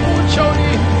我们呼求你，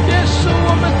耶稣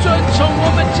我们尊崇，我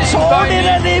们敬拜你。从你的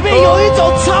里面有一种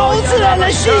超自然的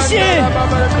信心。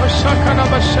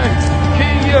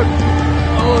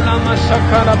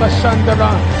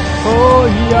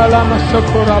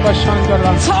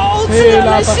超自然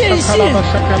的信心。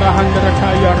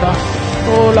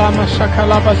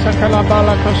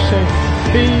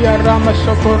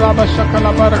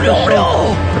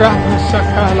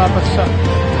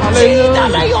极大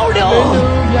的涌流。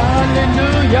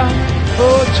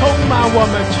充满我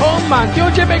们，充满弟兄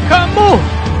姐妹渴慕，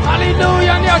哈利路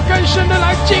亚！你要更深的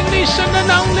来经历神的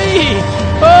能力，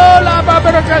哦，拉巴巴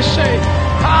拉卡西，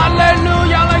哈利路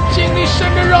亚！来经历神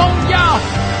的荣耀，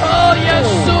哦，耶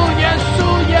稣，耶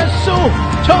稣，耶稣，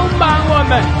充满我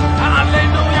们，哈利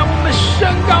路亚！我们宣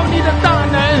告你的大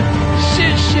能，谢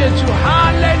谢主，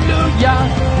哈利路亚！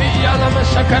呀拉玛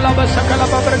萨卡拉巴萨卡拉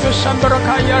巴巴格山巴拉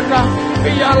卡亚拉，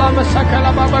呀拉玛萨卡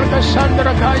拉巴巴格山巴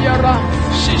拉卡亚拉，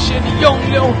谢谢你涌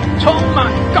流充满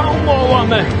高抹我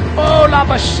们，哦拉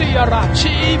巴西亚拉，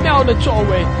奇妙的作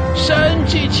为，神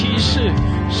迹奇事，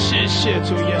谢谢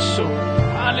主耶稣，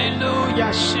哈利路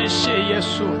亚，谢谢耶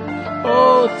稣，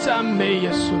哦赞美耶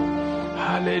稣，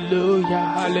哈利路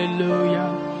亚，哈利路亚，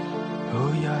哦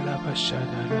呀拉巴沙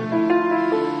达拉。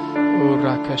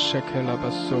Urakashakela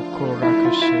basoko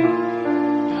rakashe.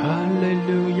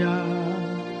 Hallelujah.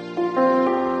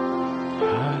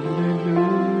 Hallelujah.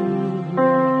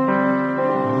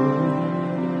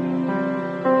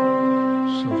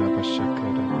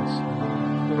 Surabashakela basoko.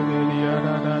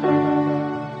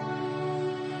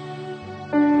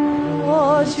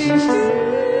 我去世，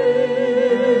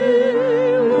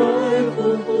为夫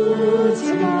不敬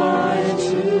拜主，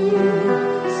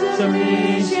生命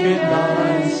却来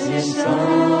献上，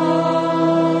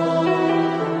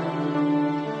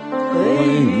归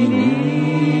于你，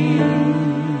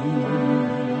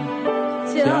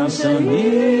将生命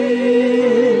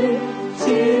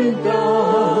献到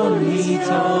你脚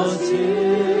前。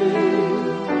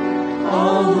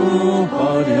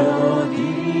有的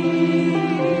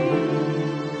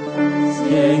献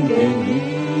给你，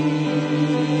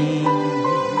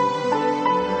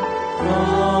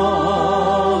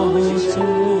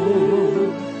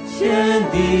献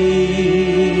的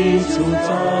主宰，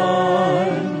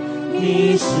你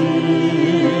是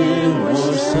我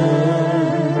神，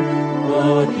我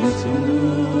的主。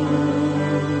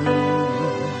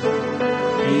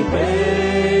你卑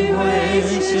微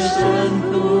是圣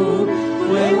徒，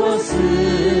为我死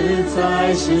在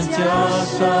十架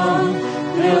上，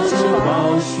流出宝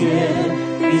血，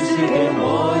你赐给我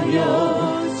有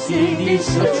新的手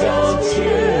脚前，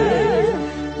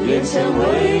变成为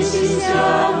馨香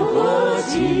火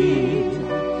祭，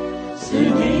是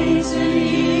你旨意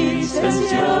成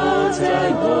就在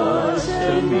我生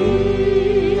命。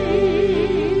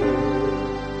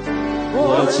我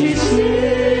继续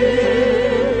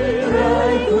来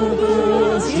孤独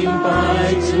敬拜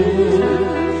主，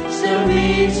生命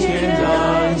全然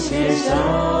献上，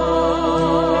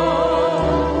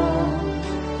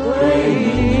为你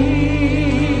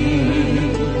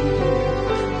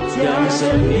将生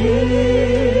命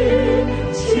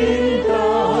倾倒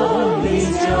你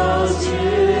脚前，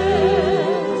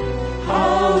毫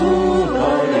无保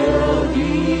留地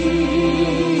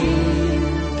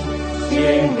献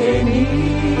给你。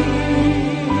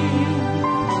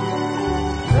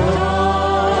造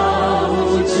物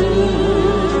主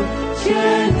全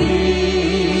地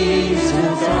主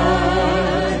宰，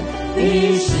你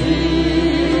是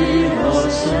我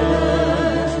神，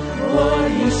我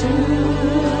的主。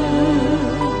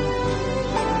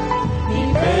你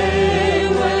卑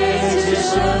微是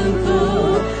圣徒，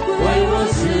为我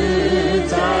死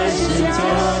在十架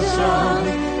上，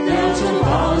流出宝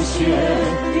血，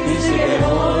你赐给我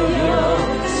有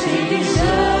新的生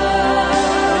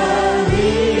命，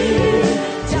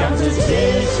将自己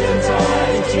献在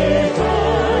祭坛，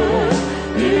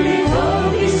与你同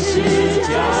定十架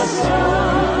上，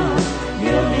有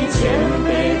你谦卑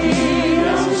的样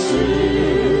式，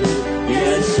耶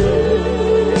稣。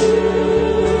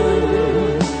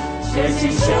全心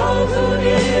交付你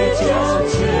脚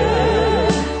前，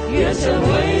愿成为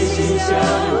馨香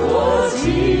火祭，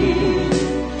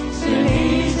是你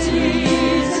旨意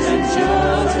成就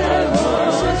在我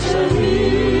生命，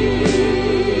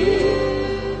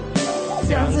将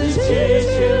自己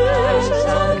全然敞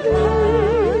开，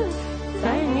在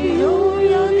你荣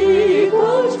耀的光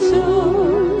中，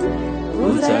不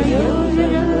再有任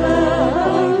何保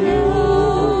留，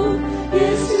耶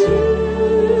稣。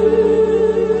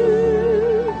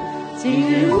今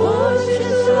日我献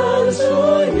上所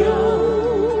有，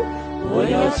我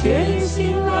要全心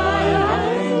来爱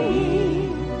你，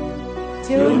求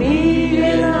你悦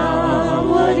纳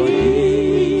我的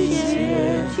一切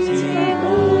祈祷。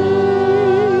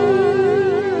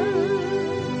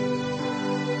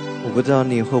我不知道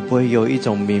你会不会有一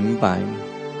种明白，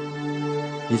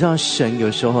你知道神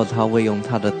有时候他会用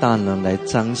他的大能来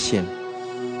彰显，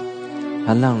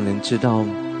他让人知道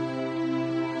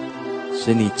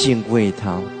使你敬畏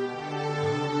他，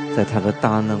在他的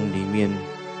大能里面，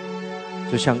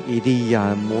就像以利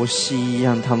亚、摩西一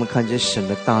样，他们看见神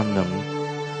的大能，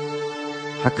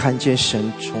他看见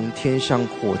神从天上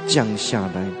火降下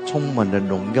来，充满了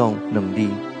荣耀能力。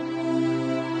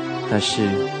但是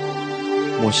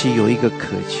摩西有一个渴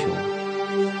求，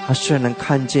他虽然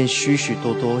看见许许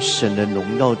多多神的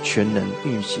荣耀全能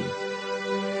运行，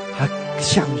他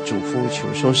向主呼求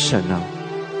说，神啊，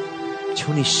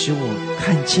求你使我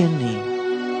看见你，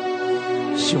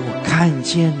使我看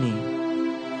见你。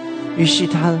于是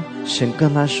神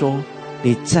跟他说，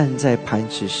你站在磐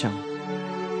石上。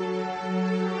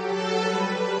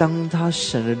当他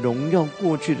神的荣耀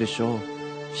过去的时候，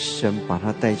神把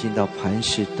他带进到磐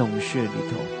石洞穴里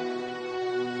头，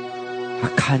他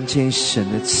看见神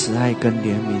的慈爱跟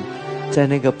怜悯，在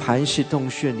那个磐石洞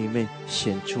穴里面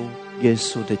显出耶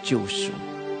稣的救赎。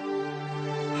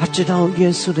他知道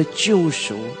耶稣的救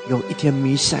赎有一天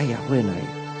弥赛亚会来，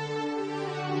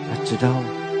他知道，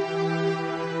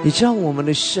你知道我们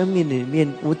的生命里面，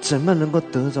我怎么能够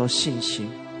得着信心？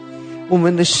我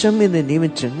们的生命的里面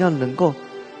怎样能够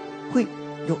会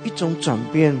有一种转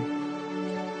变？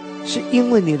是因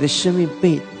为你的生命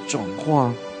被转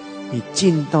化，你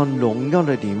进到荣耀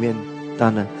的里面，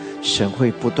当然神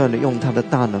会不断的用他的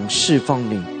大能释放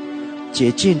你，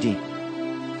洁净你，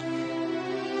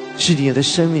使你的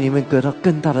生命里面得到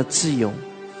更大的自由。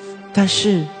但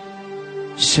是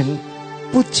神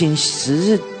不仅只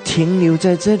是停留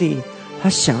在这里，他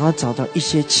想要找到一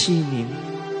些器皿，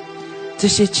这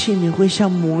些器皿会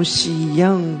像摩西一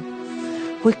样，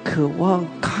会渴望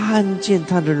看见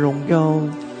他的荣耀，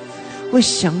会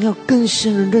想要更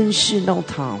深的认识到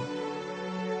他，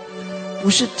不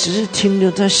是只是停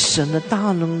留在神的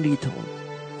大能里头，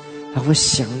他会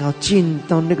想要进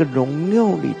到那个荣耀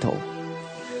里头。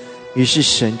于是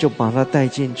神就把他带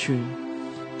进去。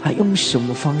他用什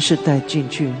么方式带进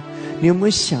去？你有没有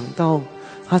想到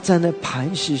他站在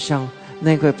磐石上，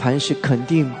那块磐石肯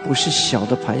定不是小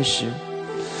的磐石，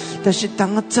但是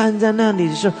当他站在那里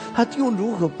的时候，他又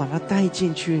如何把他带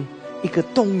进去一个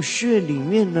洞穴里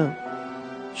面呢？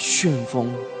旋风，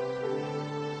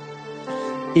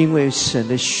因为神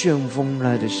的旋风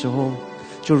来的时候，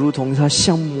就如同他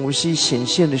向摩西显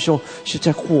现的时候，是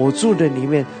在火柱的里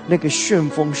面，那个旋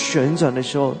风旋转的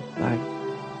时候来。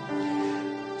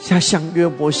他向约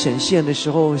伯显现的时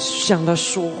候，向他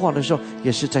说话的时候，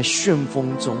也是在旋风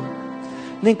中。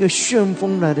那个旋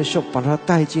风来的时候，把他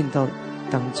带进到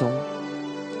当中。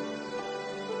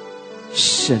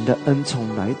神的恩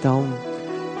宠来到，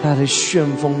他的旋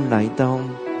风来到，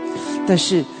但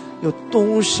是有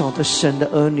多少的神的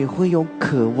儿女会有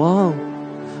渴望？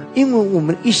因为我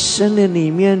们一生的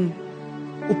里面，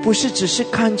我不是只是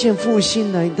看见复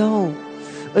兴来到，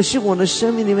而是我的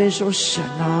生命里面说：神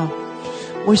啊，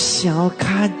我想要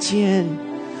看见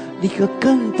一个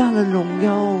更大的荣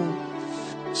耀，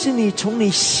是你从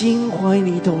你心怀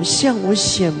里头向我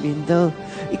显明的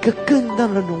一个更大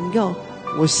的荣耀。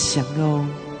我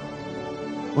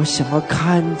想要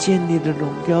看见你的荣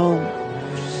耀。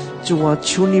主啊，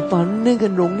求你把那个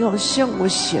荣耀向我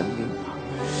显明，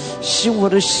使我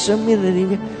的生命的里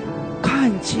面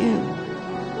看见。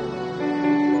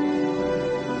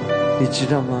你知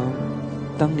道吗？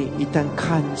当你一旦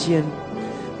看见，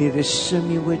你的生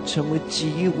命会成为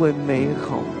极为美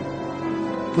好，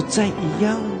不再一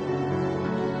样。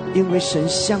因为神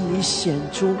向你显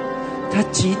出他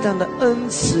极大的恩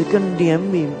慈跟怜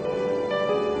悯。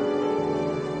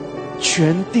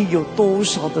全地有多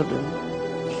少的人，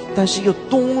但是有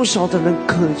多少的人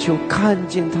渴求看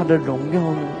见他的荣耀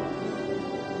呢？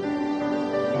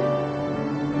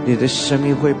你的生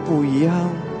命会不一样。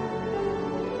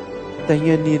但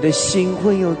愿你的心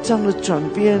会有这样的转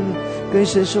变，跟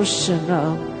神说：神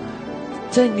啊，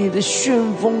在你的旋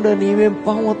风的里面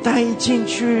把我带进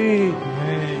去，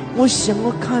我想要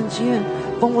看见，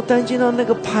把我带进到那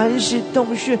个磐石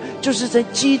洞穴，就是在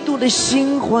基督的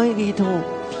心怀里头。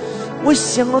我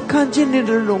想要看见你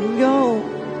的荣耀，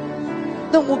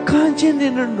让我看见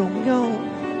你的荣耀，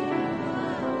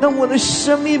让我的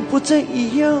生命不再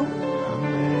一样，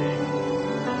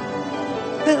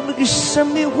让那个生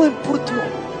命会不同。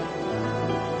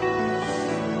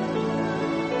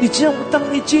你知道，当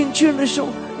你进去的时候，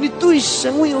你对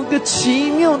神会有一个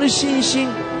奇妙的信心，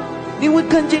你会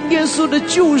看见耶稣的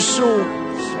救赎，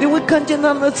你会看见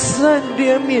他的慈爱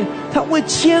怜悯，他为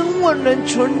千万人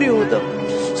存留的。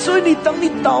所以当你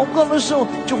祷告的时候，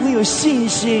就会有信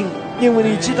心，因为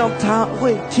你知道他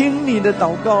会听你的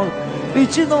祷告，你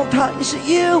知道他是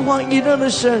耶和华以色列的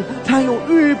神，他有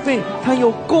预备，他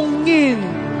有供应。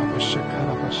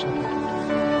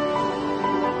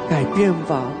改变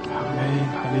吧，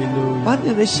把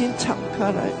你的心敞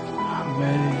开来，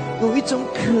有一种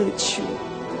渴求，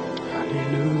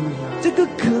这个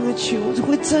渴求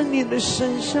会在你的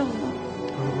身上吗？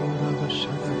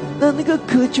那个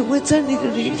渴求会在你的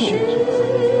里头。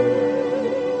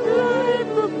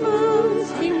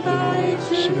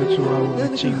是的，主啊，我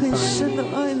们敬拜很深的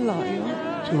爱来啊！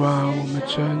主啊，我们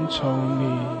尊崇你。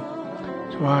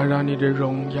主啊，让你的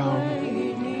荣耀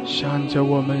向着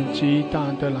我们极大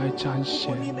的来彰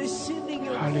显。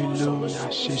哈利路亚！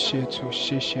谢谢主，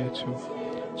谢谢主。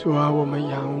主啊，我们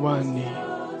仰望你。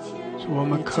主，我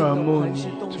们渴慕你。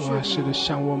主啊，是的，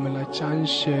向我们来彰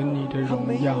显你的荣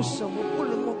耀。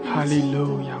哈利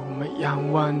路亚！我们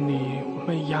仰望你，我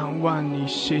们仰望你，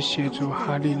谢谢主！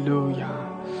哈利路亚，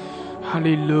哈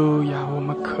利路亚！我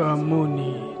们渴慕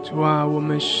你，主啊，我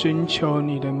们寻求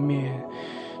你的面，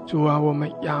主啊，我们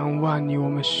仰望你，我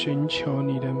们寻求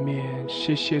你的面，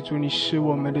谢谢主！你是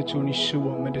我们的主，你是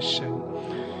我们的神，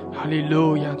哈利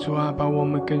路亚！主啊，把我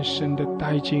们更深的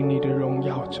带进你的荣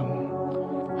耀中，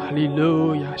哈利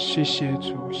路亚！谢谢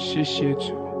主，谢谢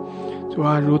主！主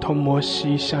啊，如同摩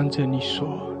西向着你说，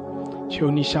求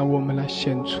你向我们来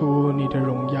显出你的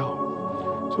荣耀。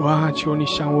主啊，求你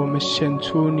向我们显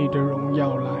出你的荣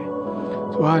耀来。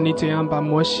主啊，你怎样把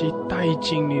摩西带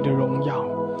进你的荣耀，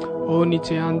哦，你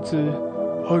这样子，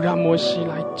哦，让摩西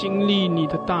来经历你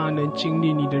的大能，经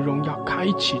历你的荣耀，开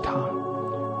启他。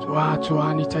主啊，主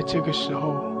啊，你在这个时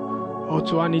候，哦，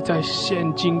主啊，你在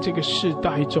现今这个世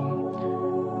代中，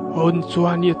哦，主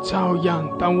啊，你也照样，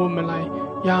当我们来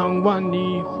仰望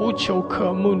你，呼求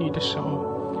渴慕你的时候，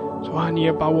主啊，你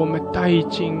也把我们带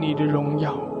进你的荣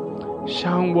耀，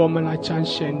向我们来彰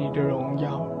显你的荣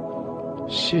耀。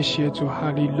谢谢主，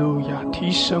哈利路亚！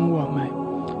提升我们，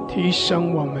提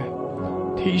升我们，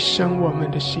提升我们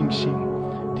的信心，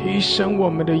提升我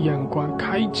们的眼光，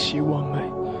开启我们。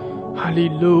哈利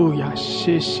路亚！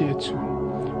谢谢主，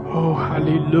哦，哈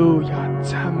利路亚！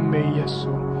赞美耶稣，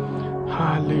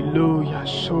哈利路亚！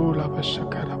苏拉巴沙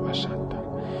卡拉巴沙达，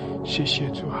谢谢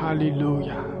主，哈利路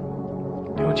亚！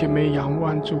弟兄姐妹，仰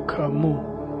望主，渴慕，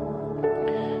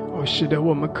哦，使得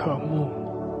我们渴慕，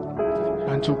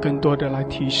让主更多的来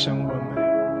提升我们。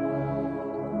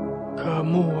渴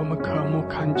慕，我们渴慕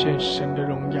看见神的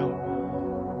荣耀，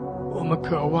我们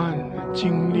渴望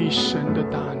经历神的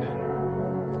大能。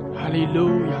哈利路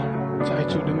亚！在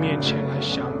主的面前来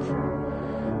降服，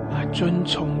来尊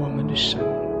崇我们的神，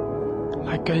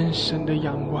来更深的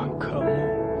仰望渴慕。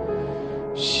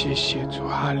谢谢主，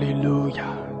哈利路亚！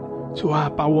主啊，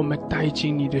把我们带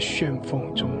进你的旋风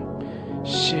中。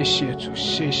谢谢主，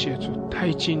谢谢主，带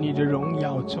进你的荣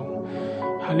耀中。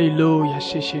哈利路亚！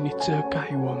谢谢你遮盖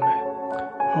我们，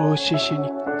哦，谢谢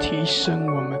你提升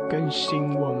我们，更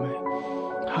新我们。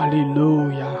哈利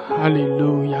路亚，哈利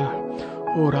路亚！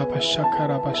哦，拉巴沙卡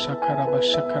拉巴沙卡拉巴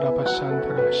沙卡拉巴山德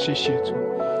拉，谢谢主，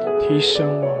提升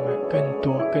我们更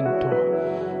多更多。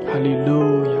哈利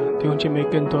路亚！弟兄姐妹，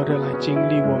更多的来经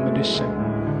历我们的神，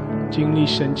经历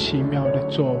神奇妙的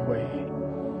作为。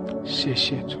谢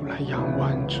谢主，来仰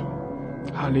望主。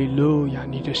哈利路亚！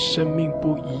你的生命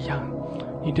不一样，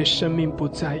你的生命不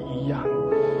再一样。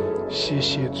谢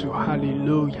谢主，哈利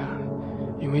路亚！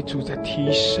因为主在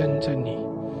提升着你，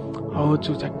哦，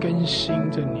主在更新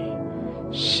着你。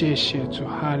谢谢主，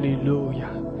哈利路亚！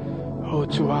哦，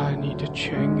主啊，你的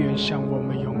泉源向我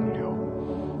们涌流，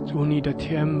主，你的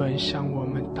天门向我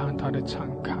们大大的敞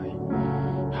开。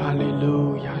哈利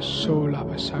路亚！收拉巴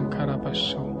山卡拉巴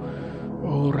收，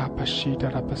哦，拉巴西达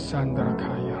拉巴山达拉卡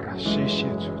亚拉，谢谢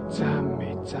主，赞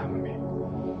美赞美，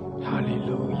哈利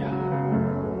路亚，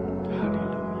哈利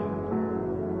路亚。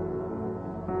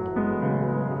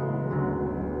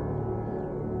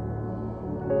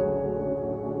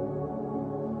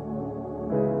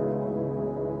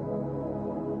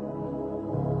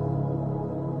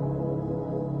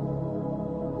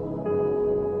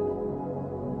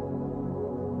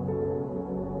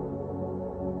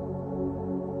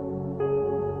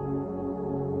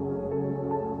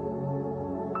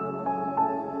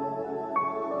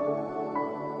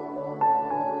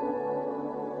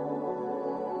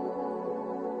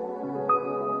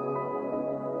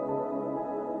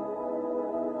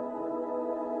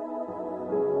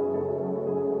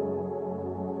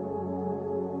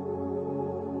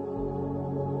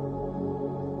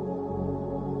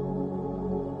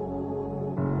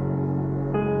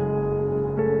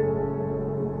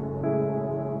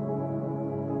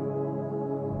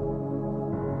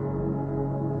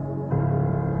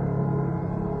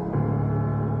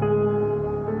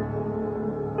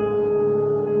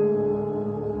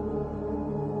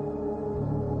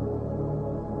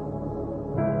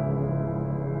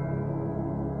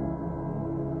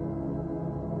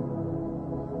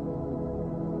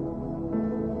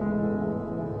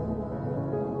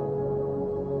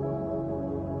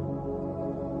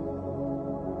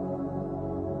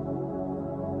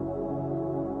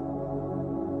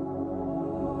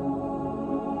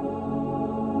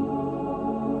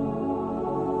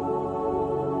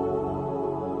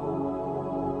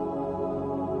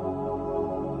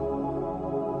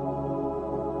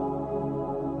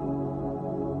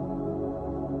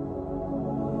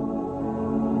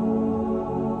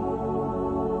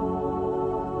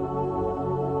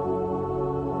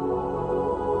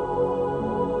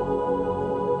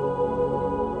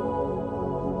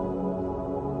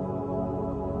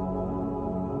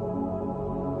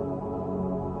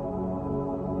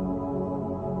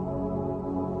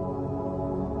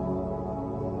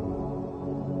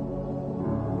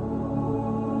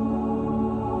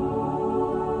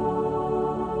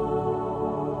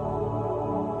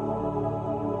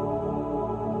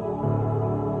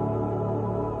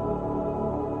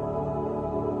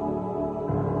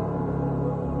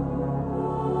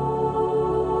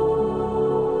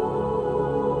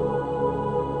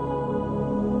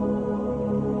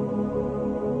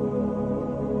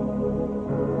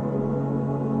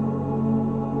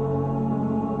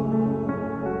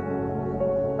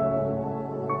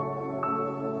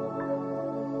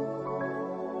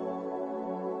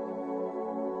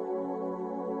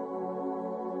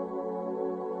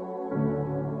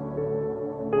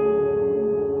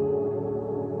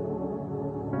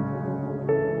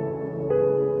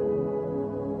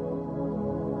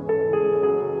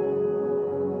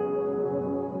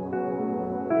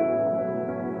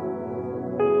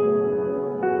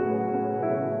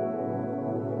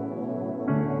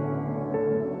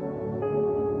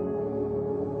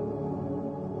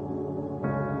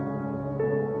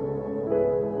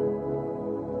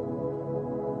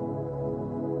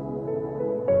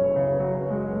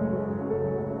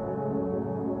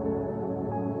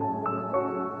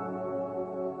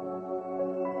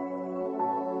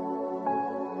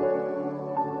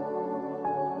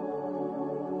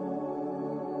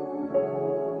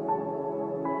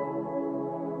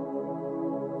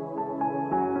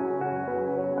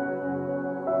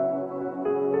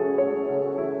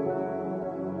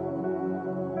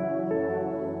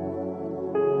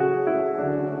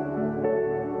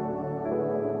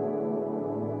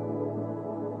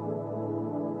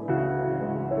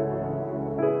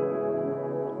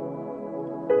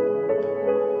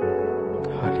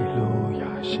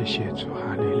谢谢主，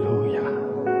哈利路亚，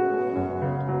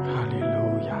哈利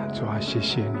路亚。主啊，谢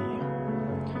谢你，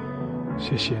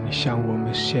谢谢你向我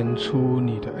们显出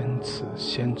你的恩慈，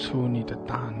显出你的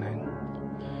大能，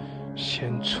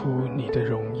显出你的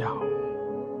荣耀。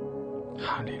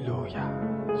哈利路亚，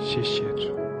谢谢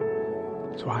主。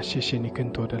主啊，谢谢你更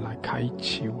多的来开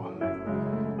启我们，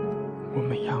我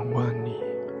们仰望你，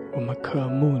我们渴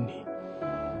慕你。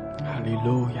哈利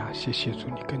路亚，谢谢主，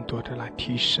你更多的来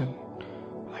提升，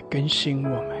来更新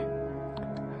我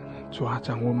们。主啊，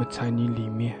让我们在你里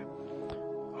面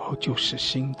就是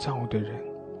新造的人，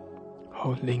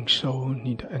领受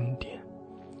你的恩典，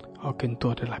更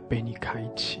多的来被你开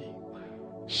启。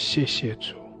谢谢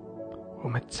主，我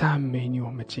们赞美你，我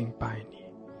们敬拜你。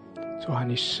主啊，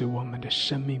你使我们的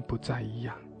生命不再一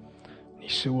样，你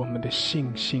使我们的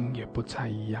信心也不再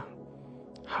一样。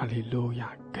哈利路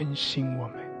亚，更新我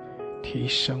们，提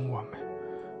升我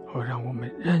们，让我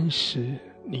们认识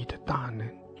你的大能，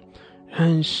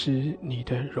认识你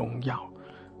的荣耀，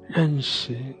认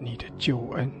识你的救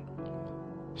恩。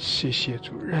谢谢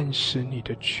主，认识你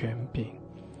的权柄。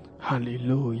哈利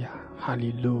路亚，哈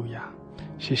利路亚，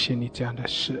谢谢你这样的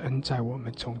施恩在我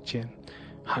们中间。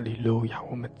哈利路亚，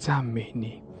我们赞美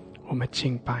你，我们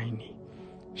敬拜你。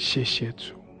谢谢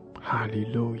主，哈利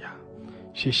路亚，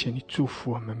谢谢你祝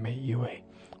福我们每一位，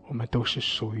我们都是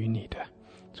属于你的。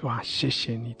主啊，谢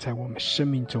谢你在我们生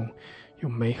命中有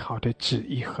美好的旨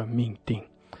意和命定。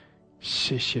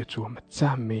谢谢主，我们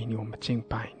赞美你，我们敬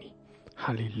拜你。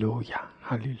哈利路亚，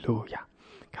哈利路亚，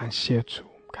感谢主，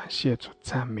感谢主，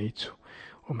赞美主，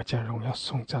我们将荣耀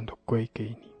颂赞都归给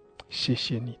你。谢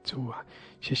谢你主啊，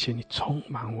谢谢你充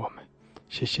满我们，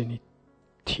谢谢你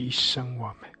提升我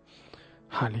们。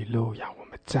哈利路亚，我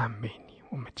们赞美你，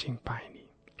我们敬拜你。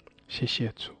谢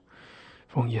谢主，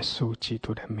奉耶稣基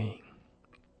督的名，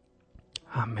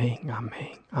阿们，阿们，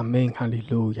阿们，哈利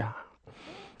路亚，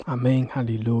阿们，哈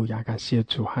利路亚，感谢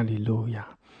主，哈利路亚。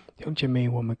弟兄姐妹，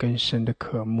我们更深的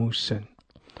渴慕神，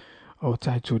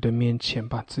在主的面前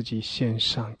把自己献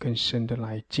上，更深的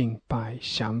来敬拜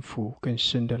降服，更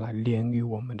深的来怜悯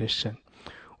我们的神。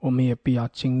我们也必要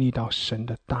经历到神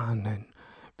的大能，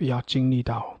必要经历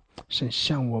到神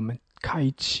向我们开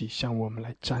启，向我们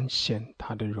来彰显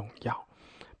他的荣耀，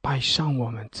摆上我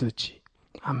们自己。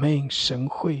阿们。神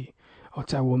会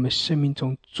在我们生命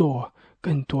中做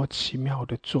更多奇妙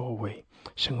的作为，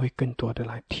神会更多的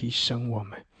来提升我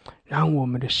们，让我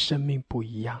们的生命不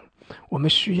一样。我们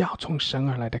需要从神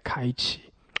而来的开启。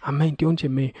阿们。弟兄姐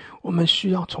妹，我们需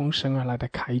要从神而来的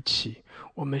开启，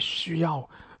我们需要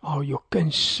有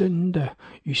更深的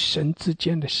与神之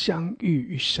间的相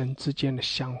遇，与神之间的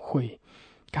相会。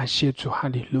感谢主，哈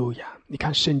利路亚。你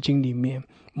看圣经里面，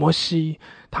摩西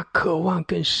他渴望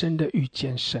更深的遇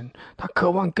见神，他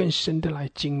渴望更深的来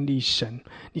经历神。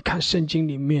你看圣经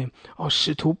里面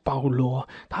使徒保罗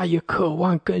他也渴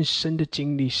望更深的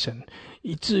经历神，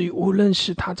以至于无论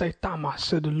是他在大马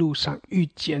色的路上遇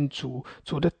见主，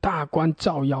主的大光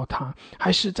照耀他，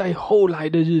还是在后来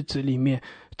的日子里面，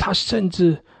他甚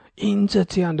至因着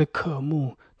这样的渴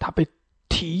慕，他被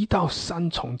提到三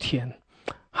重天。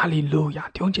哈利路亚。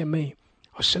弟兄姐妹，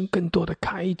神更多的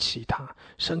开启他，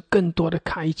神更多的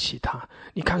开启他。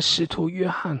你看使徒约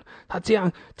翰，他这样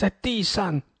在地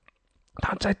上，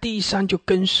他在地上就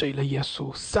跟随了耶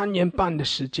稣3年半的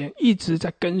时间，一直在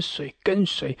跟随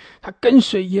他，跟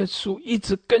随耶稣，一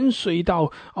直跟随到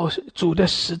主的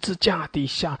十字架底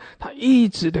下，他一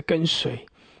直的跟随，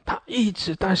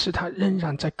但是他仍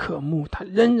然在渴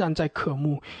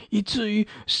慕，以至于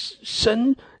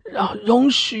神容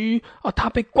许他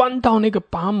被关到那个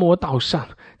拔摩岛上，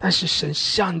但是神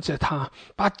向着他，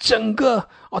把整个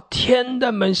天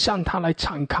的门向他来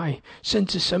敞开，甚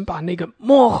至神把那个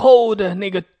幕后的那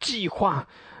个计划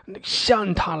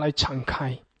向他来敞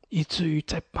开，以至于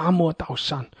在拔摩岛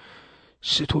上，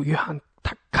使徒约翰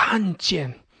他看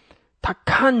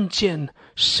见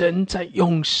神在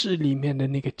勇士里面的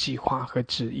那个计划和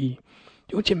旨意。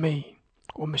弟兄姐妹，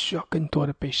我们需要更多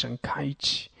的被神开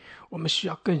启，我们需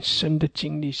要更深的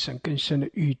经历神，更深的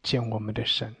遇见我们的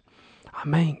神。阿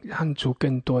们。让主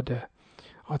更多的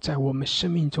在我们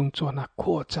生命中做那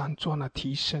扩张，做那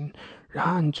提升，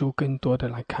让主更多的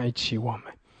来开启我们，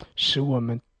使我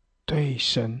们对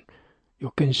神有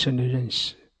更深的认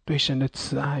识，对神的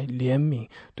慈爱怜悯，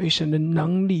对神的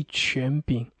能力权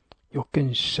柄有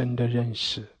更深的认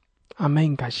识。阿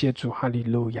们。感谢主，哈利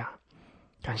路亚，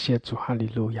感谢主，哈利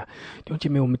路亚。弟兄姐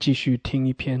妹，我们继续听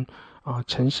一篇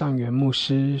陈尚元牧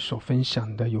师所分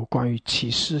享的有关于启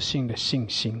示性的信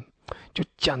心，就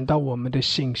讲到我们的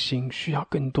信心需要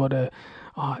更多的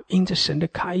因着神的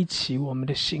开启，我们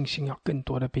的信心要更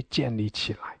多的被建立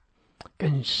起来，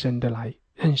更深的来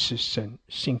认识神，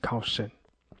信靠神。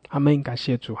阿们，感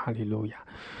谢主，哈利路亚。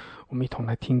我们一同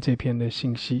来听这篇的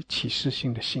信息，启示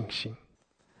性的信心。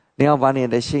你要把你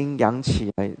的心扬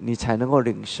起来，你才能够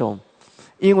领受。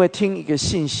因为听一个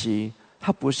信息，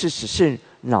它不是只是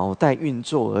脑袋运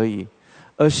作而已，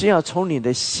而是要从你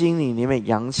的心里面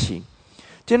扬起。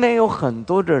今天有很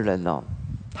多的人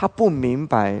他不明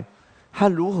白他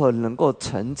如何能够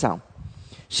成长。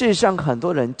事实上，很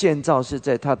多人建造是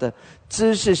在他的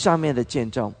知识上面的建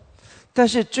造，但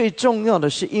是最重要的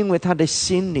是因为他的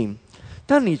心灵。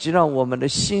但你知道，我们的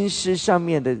心思上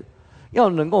面的要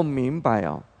能够明白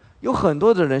有很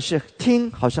多的人是听，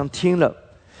好像听了，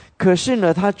可是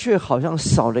呢，他却好像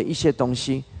少了一些东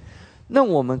西。那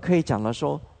我们可以讲到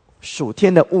说，属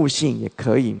天的悟性也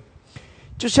可以，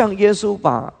就像耶稣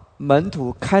把门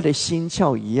徒开的心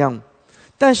窍一样。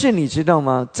但是你知道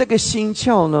吗？这个心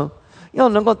窍呢，要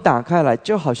能够打开来，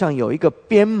就好像有一个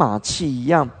编码器一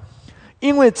样。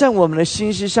因为在我们的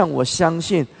心思上，我相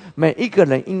信每一个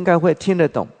人应该会听得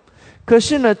懂。可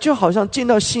是呢，就好像进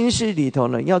到心思里头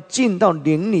呢，要进到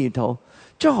灵里头，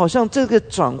就好像这个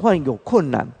转换有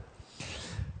困难。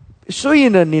所以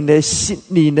呢，你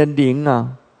的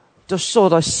灵就受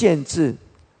到限制，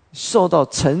受到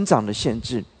成长的限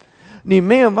制，你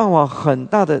没有办法很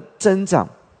大的增长。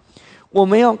我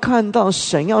们要看到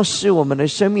神要使我们的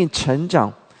生命成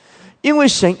长，因为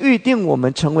神预定我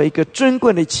们成为一个尊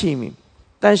贵的器皿。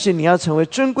但是你要成为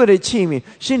尊贵的器皿，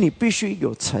是你必须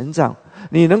有成长，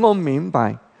你能够明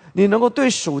白，你能够对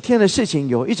属天的事情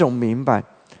有一种明白。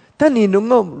但你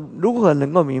如何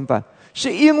能够明白？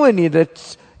是因为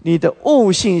你的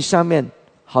悟性上面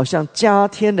好像加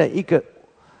添了一个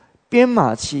编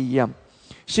码器一样。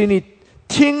所以你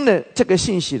听了这个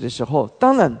信息的时候，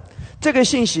当然这个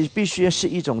信息必须是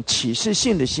一种启示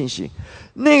性的信息。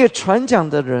那个传讲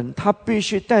的人，他必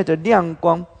须带着亮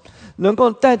光，能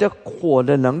够带着火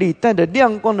的能力，带着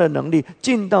亮光的能力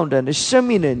进到人的生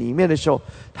命的里面的时候，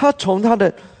他从他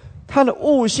的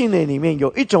悟性的里面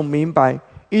有一种明白，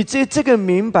以及这个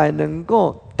明白能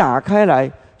够打开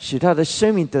来，使他的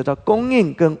生命得到供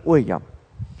应跟喂养。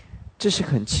这是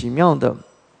很奇妙的。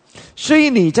所以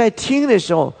你在听的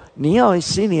时候，你要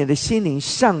使你的心灵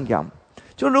上扬。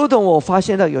就如同我发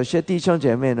现到有些弟兄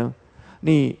姐妹呢，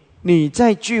你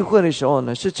在聚会的时候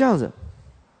呢是这样子，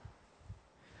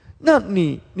那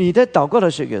你在祷告的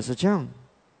时候也是这样，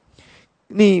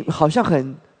你好像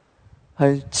很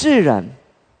自然，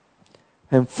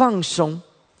很放松。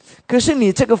可是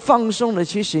你这个放松呢，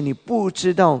其实你不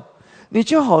知道，你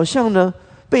就好像呢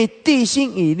被地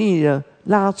心引力呢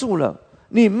拉住了，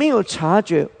你没有察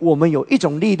觉我们有一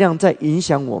种力量在影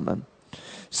响我们，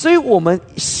所以我们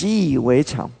习以为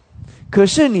常。可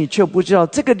是你却不知道，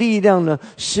这个力量呢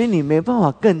使你没办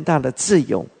法更大的自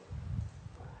由。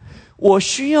我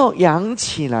需要扬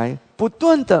起来，不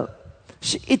断的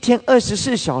是一天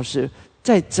24小时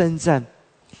在征战。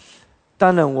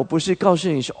当然我不是告诉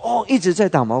你说一直在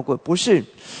打魔鬼，不是，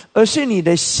而是你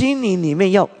的心灵里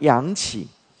面要扬起。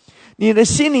你的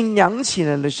心灵扬起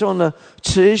来的时候呢，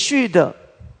持续的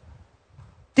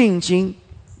定睛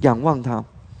仰望他，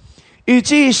以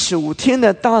至于属天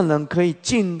的大能可以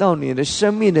进到你的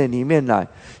生命的里面来，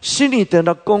使你得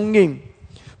到供应。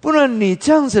不然你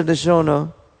这样子的时候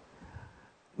呢，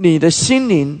你的心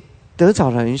灵得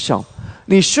着的很少。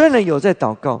你虽然有在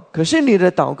祷告，可是你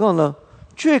的祷告呢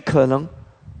却可能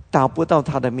达不到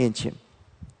他的面前。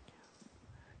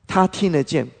他听得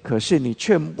见，可是你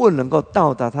却不能够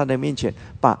到达他的面前，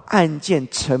把案件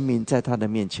陈明在他的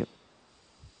面前。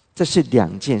这是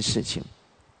两件事情。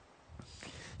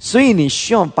所以你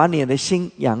需要把你的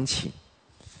心扬起。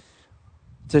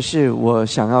这是我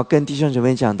想要跟弟兄姊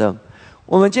妹讲的。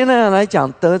我们今天要来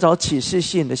讲得着启示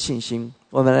性的信心。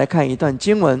我们来看一段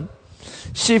经文，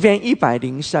诗篇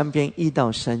103篇1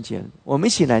到3节，我们一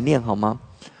起来念好吗？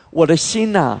我的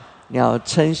心你要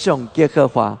称颂耶和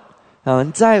华，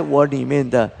在我里面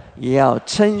的也要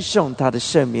称颂他的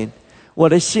圣名。我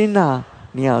的心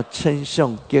你要称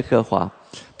颂耶和华，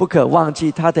不可忘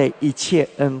记他的一切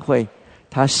恩惠，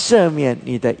他赦免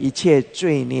你的一切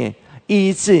罪孽，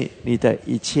医治你的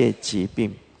一切疾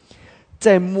病。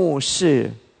在末世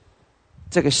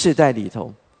这个世代里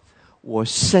头，我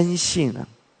深信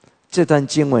这段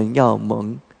经文要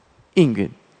蒙应允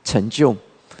成就，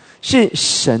是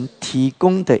神提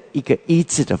供的一个医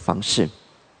治的方式。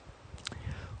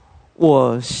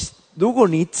如果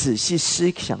你仔细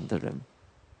思想的人，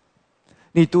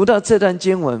你读到这段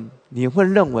经文，你会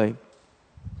认为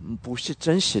不是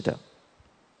真实的。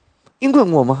因为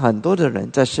我们很多的人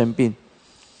在生病，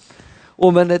我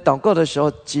们的祷告的时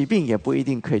候，疾病也不一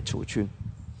定可以除去。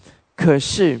可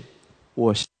是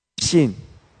我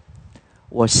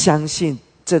相信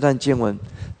这段经文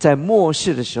在末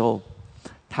世的时候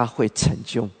它会成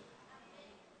就。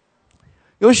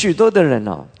有许多的人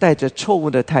带着错误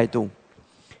的态度、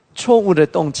错误的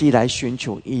动机来寻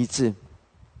求医治，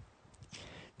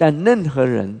但任何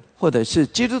人或者是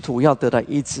基督徒要得到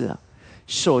医治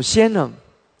首先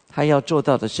他要做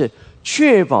到的是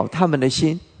确保他们的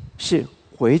心是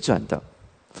回转的，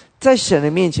在神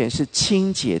的面前是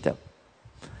清洁的。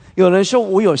有人说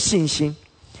我有信心，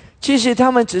其实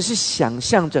他们只是想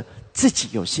象着自己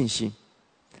有信心，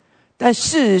但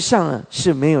事实上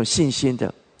是没有信心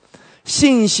的。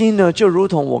信心就如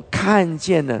同我看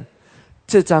见了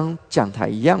这张讲台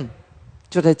一样，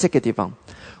就在这个地方，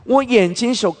我眼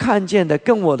睛所看见的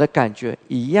跟我的感觉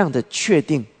一样的确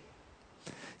定。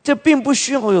这并不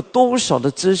需要有多少的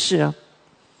知识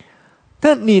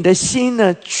但你的心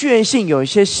确信有一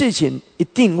些事情一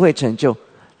定会成就，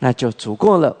那就足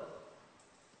够了。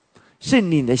是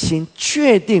你的心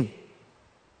确定，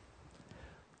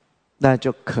那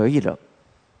就可以了。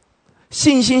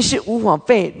信心是无法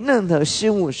被任何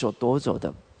事物所夺走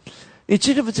的。你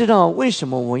知不知道为什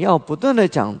么我要不断的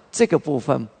讲这个部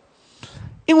分？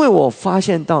因为我发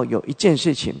现到有一件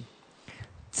事情，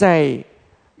在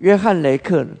约翰雷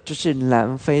克，就是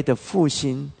南非的复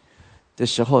兴的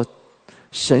时候，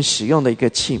神使用的一个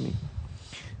器皿。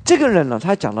这个人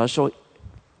他讲到说，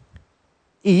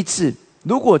医治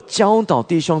如果教导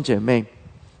弟兄姐妹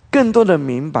更多的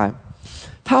明白，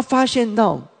他发现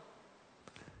到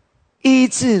医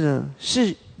治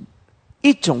是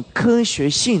一种科学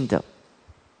性的，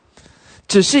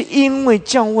只是因为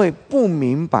教会不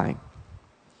明白，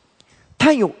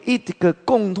它有一个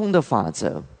共通的法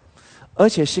则，而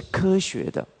且是科学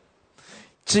的。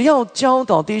只要教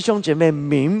导弟兄姐妹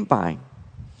明白，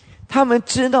他们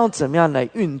知道怎么样来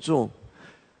运作，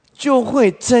就会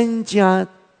增加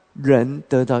人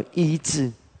得到医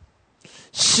治，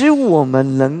使我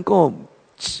们能够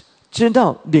知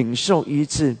道领受医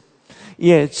治，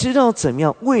也知道怎么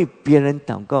样为别人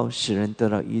祷告，使人得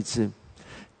到医治。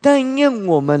但愿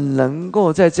我们能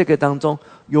够在这个当中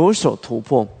有所突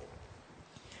破。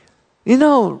你知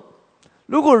道，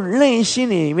如果内心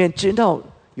里面知道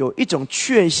有一种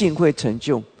确信会成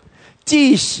就，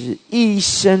即使医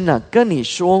生跟你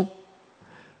说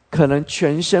可能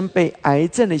全身被癌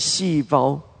症的细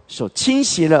胞所侵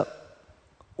袭了，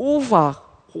无法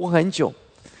活很久，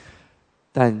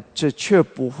但这却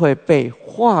不会被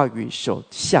话语所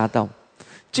吓到，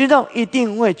知道一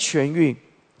定会痊愈，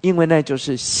因为那就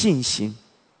是信心。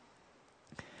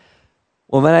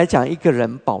我们来讲一个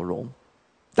人，保罗。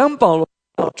当保罗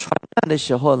传难的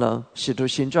时候呢，使徒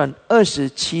行传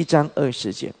27章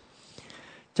20节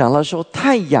讲到说，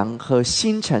太阳和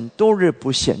星辰多日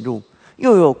不显露，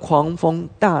又有狂风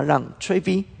大浪吹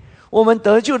逼，我们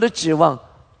得救的指望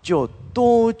就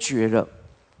多绝了。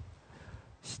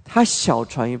他小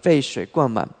船被水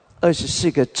灌满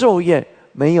，24个昼夜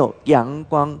没有阳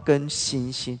光跟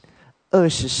星星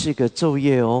，24个昼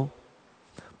夜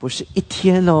不是一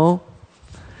天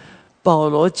保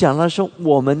罗讲了说，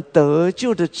我们得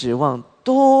救的指望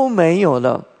都没有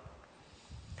了，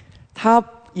他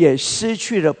也失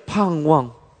去了盼望。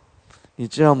你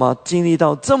知道吗？经历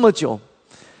到这么久，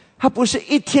他不是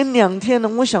一天两天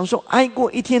我想说挨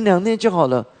过一天两天就好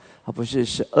了，他不是，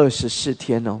是24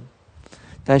天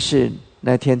但是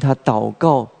那天他祷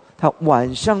告，他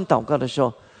晚上祷告的时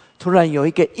候，突然有一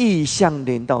个异象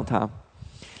临到他，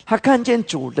他看见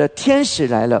主的天使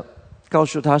来了，告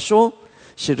诉他说，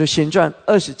使徒行传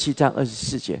27章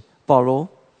24节，保罗，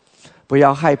不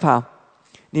要害怕，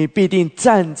你必定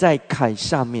站在凯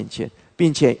撒面前，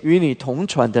并且与你同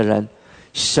船的人，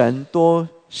神多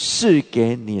赐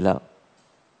给你了。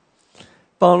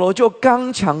保罗就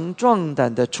刚强壮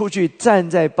胆的出去，站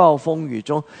在暴风雨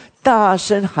中，大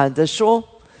声喊着说，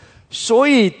所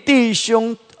以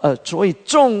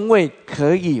众位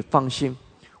可以放心，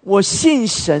我信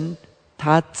神，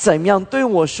他怎样对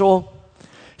我说，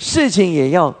事情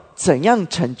也要怎样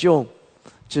成就，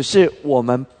只是我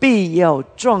们必要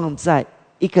撞在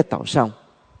一个岛上。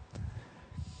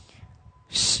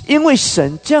因为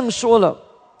神这样说了，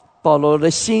保罗的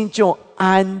心就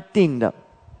安定了，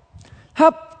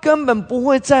他根本不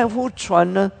会在乎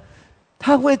船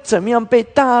他会怎么样被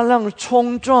大浪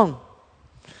冲撞。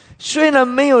虽然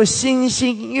没有星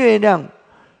星月亮，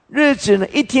日子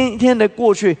一天一天的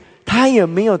过去，他也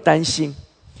没有担心。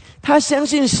他相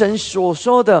信神所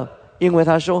说的，因为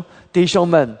他说，弟兄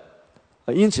们，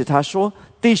因此他说，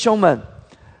弟兄们，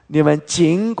你们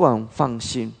尽管放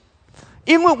心，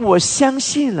因为我相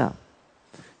信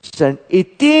神一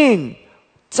定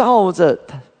照着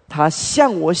他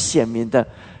向我显明的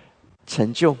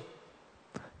成就。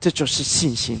这就是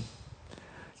信心。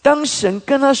当神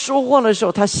跟他说话的时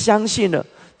候，他相信了，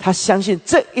他相信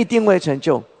这一定会成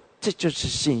就，这就是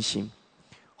信心。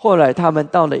后来他们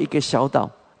到了一个小岛，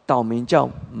岛名叫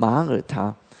马耳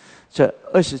他，这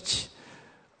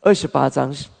28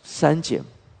章3节。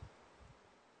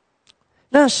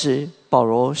那时保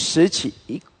罗拾起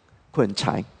一捆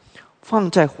柴，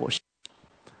放在火上，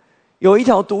有一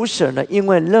条毒蛇呢，因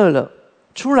为热了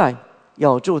出来，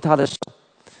咬住他的手。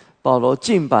保罗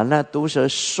竟把那毒蛇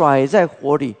甩在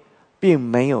火里，并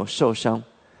没有受伤。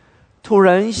突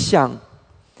然想，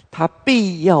他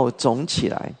必要肿起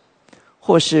来，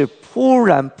或是突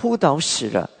然扑倒死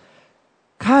了。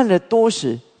看了多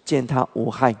时，见他无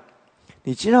害。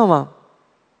你知道吗？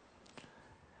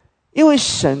因为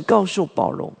神告诉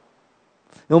保罗，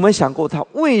有没有想过他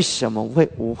为什么会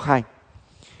无害？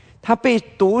他被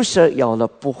毒蛇咬了，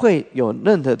不会有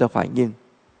任何的反应，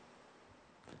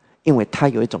因为他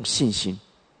有一种信心。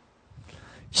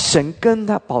神跟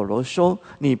他保罗说，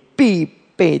你必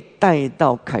被带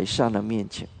到凯撒的面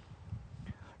前。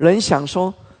人想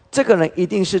说，这个人一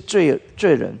定是罪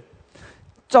人，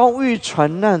遭遇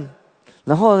船难，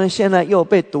然后呢，现在又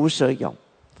被毒蛇咬，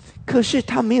可是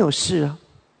他没有事啊。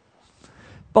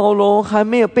保罗还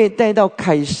没有被带到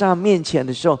凯撒面前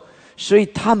的时候，所以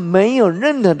他没有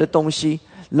任何的东西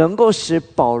能够使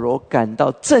保罗感到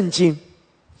震惊。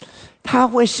他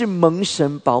会是蒙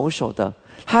神保守的，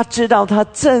他知道他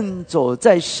正走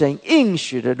在神应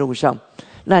许的路上，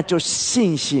那就是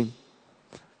信心。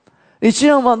你知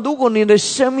道吗？如果你的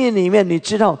生命里面，你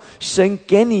知道神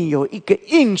给你有一个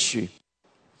应许，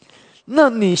那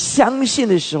你相信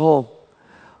的时候，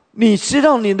你知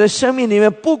道你的生命里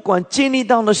面不管经历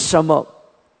到了什么，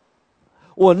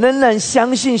我仍然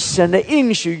相信神的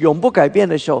应许永不改变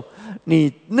的时候，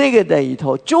你那个里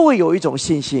头就会有一种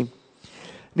信心。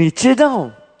你知道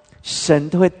神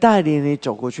会带领你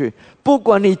走过去，不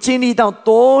管你经历到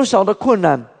多少的困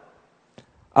难。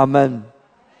阿们，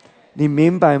你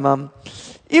明白吗？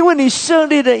因为你设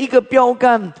立了一个标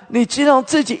杆，你知道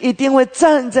自己一定会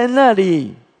站在那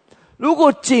里。如果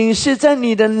仅是在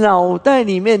你的脑袋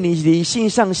里面，你理性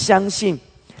上相信，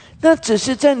那只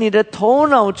是在你的头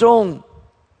脑中，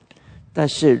但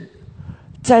是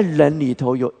在人里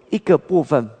头有一个部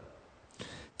分，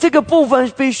这个部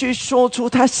分必须说出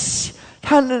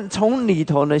他能从里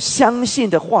头呢相信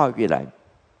的话语来。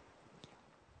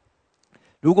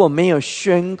如果没有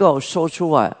宣告说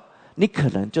出来，你可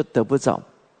能就得不着。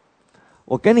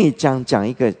我跟你讲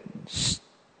一个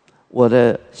我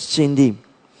的经历。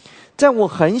在我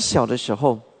很小的时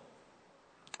候，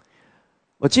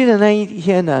我记得那一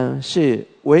天呢是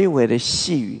微微的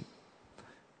细雨，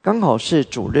刚好是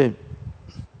主日。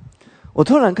我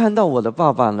突然看到我的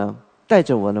爸爸呢带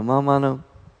着我的妈妈呢，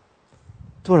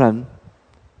突然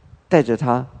带着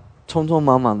她匆匆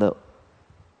忙忙的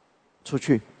出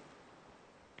去，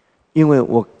因为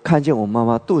我看见我妈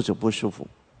妈肚子不舒服。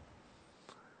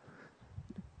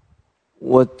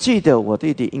我记得我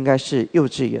弟弟应该是幼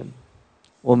稚园，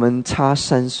我们差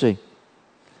3岁，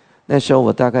那时候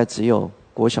我大概只有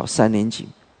国小3年级。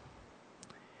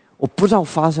我不知道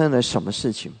发生了什么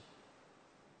事情，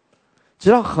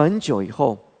直到很久以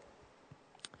后，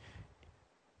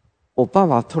我爸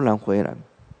爸突然回来，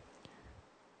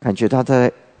感觉他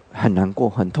在很难过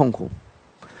很痛苦。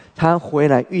他回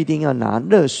来预定要拿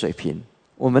热水瓶，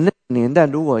我们那个年代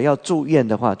如果要住院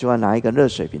的话，就要拿一个热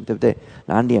水瓶，对不对？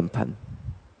拿脸盆。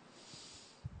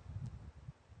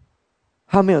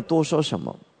他没有多说什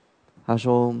么，他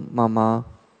说：“妈妈，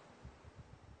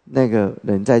那个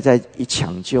人在一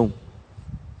抢救，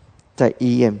在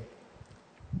医院。”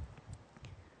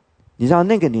你知道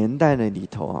那个年代的里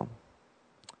头啊，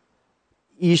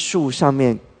医术上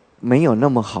面没有那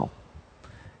么好，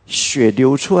血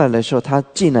流出来的时候，他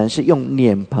竟然是用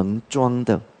脸盆装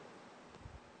的，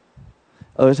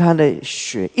而他的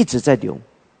血一直在流。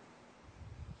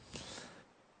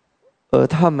而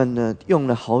他们呢，用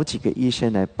了好几个医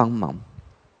生来帮忙。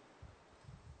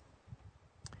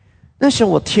那时候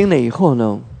我听了以后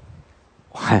呢，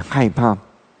很害怕，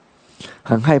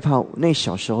很害怕。那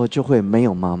小时候就会没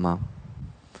有妈妈。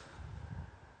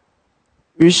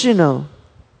于是呢，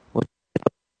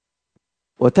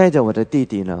我带着我的弟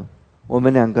弟呢，我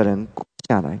们2个人跪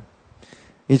下来。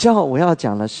你知道我要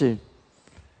讲的是，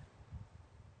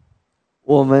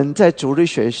我们在主日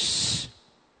学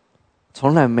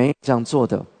从来没这样做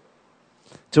的。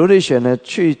主日学呢，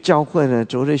去教会呢，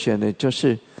主日学呢，就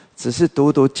是只是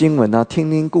读经文啊，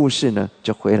听听故事呢，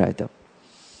就回来的。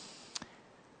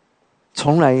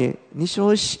从来，你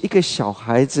说一个小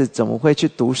孩子怎么会去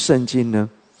读圣经呢？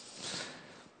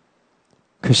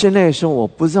可是那个时候我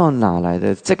不知道哪来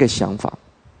的这个想法，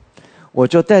我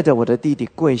就带着我的弟弟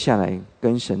跪下来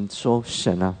跟神说：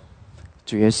神啊，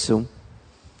主耶稣，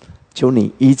求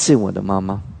你医治我的妈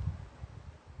妈。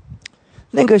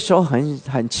那个时候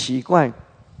很奇怪，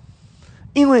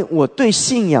因为我对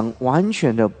信仰完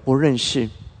全的不认识。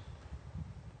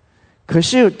可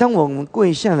是当我们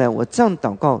跪下来，我这样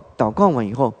祷告完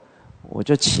以后，我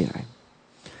就起来。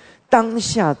当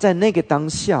下在那个当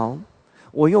下，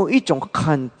我有一种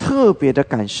很特别的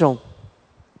感受。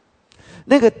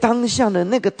那个当下的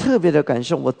那个特别的感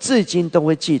受，我至今都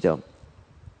会记得。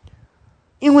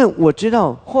因为我知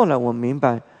道，后来我明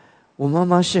白，我妈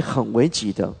妈是很危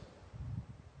急的，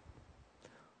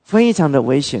非常的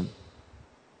危险，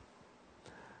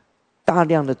大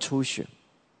量的出血。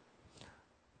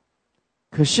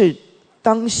可是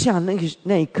当下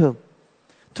那一刻，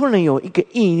突然有一个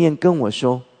意念跟我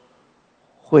说，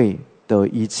会得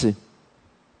医治。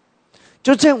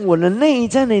就在我的内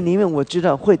在的里面，我知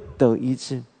道会得医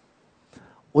治。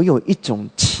我有一种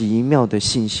奇妙的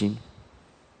信心，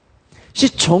是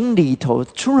从里头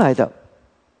出来的。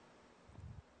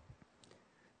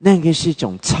那个是一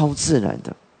种超自然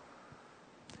的。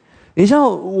你知道，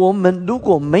我们如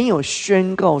果没有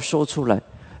宣告说出来，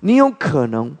你有可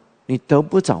能你得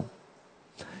不着。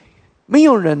没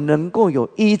有人能够有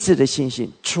医治的信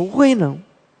心，除非呢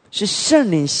是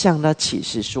圣灵向他启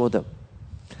示说的，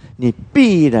你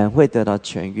必然会得到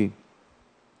痊愈。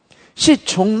是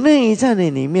从内在的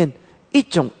里面一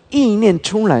种意念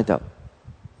出来的，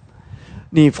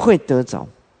你会得着。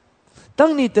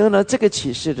当你得了这个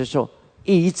启示的时候，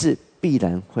医治必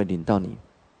然会临到你。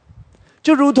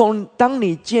就如同当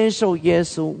你接受耶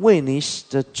稣为你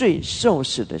的罪受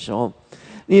死的时候，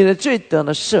你的罪得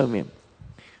了赦免。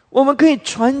我们可以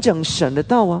传讲神的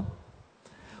道啊，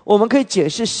我们可以解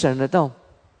释神的道，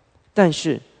但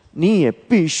是你也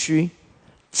必须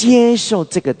接受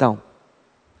这个道。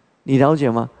你了解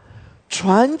吗？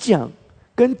传讲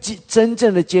跟真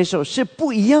正的接受是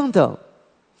不一样的。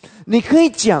你可以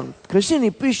讲，可是你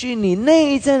必须你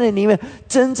内在的里面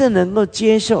真正能够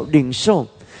接受领受。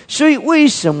所以为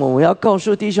什么我要告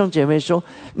诉弟兄姐妹说，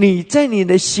你在你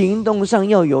的行动上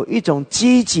要有一种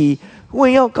积极。我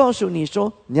也要告诉你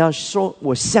说，你要说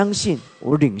我相信，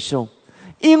我领受。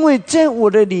因为在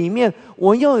我的里面，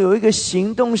我要有一个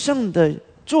行动上的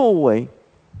作为，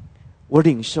我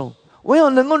领受。我要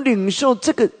能够领受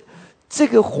这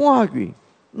个话语，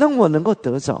让我能够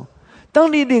得着。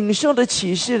当你领受的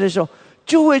启示的时候，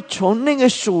就会从那个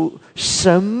属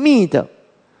神秘的、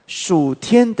属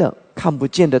天的、看不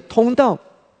见的通道，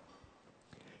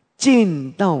进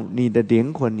到你的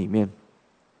灵魂里面。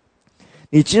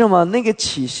你知道吗？那个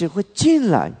启示会进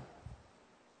来，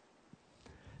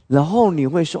然后你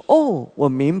会说：哦，我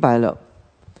明白了。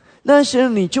那时候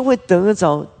你就会得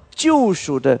着救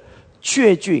赎的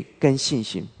确据跟信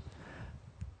心。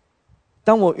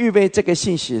当我预备这个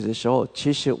信息的时候，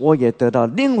其实我也得到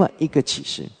另外一个启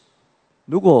示。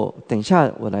如果等一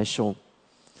下我来说，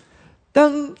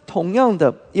当同样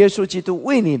的耶稣基督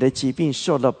为你的疾病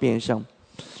受到鞭伤，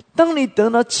当你得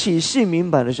到启示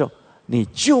明白的时候，你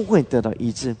就会得到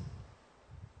医治。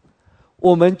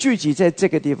我们聚集在这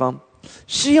个地方，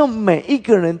是要每一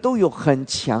个人都有很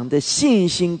强的信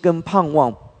心跟盼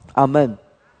望。阿们。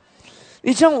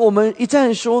你像我们一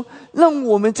再说，让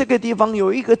我们这个地方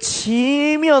有一个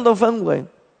奇妙的氛围。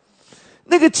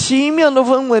那个奇妙的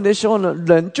氛围的时候呢，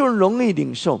人就容易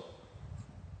领受，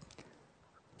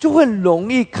就会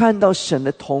容易看到神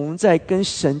的同在跟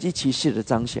神迹奇事的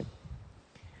彰显。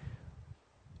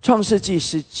创世纪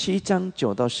17章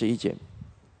9到11节，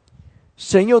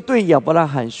神又对亚伯拉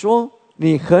罕说：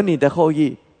你和你的后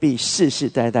裔必世世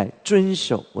代代遵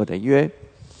守我的约，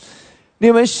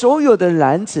你们所有的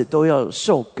男子都要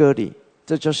受割礼，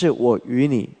这就是我与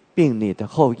你并你的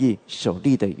后裔所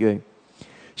立的约，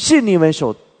是你们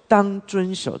所当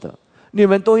遵守的。你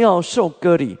们都要受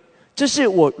割礼，这是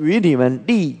我与你们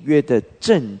立约的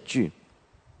证据。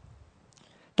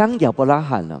当亚伯拉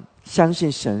罕呢，相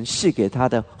信神赐给他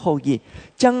的后裔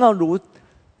将要如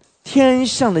天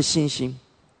上的星星，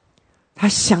他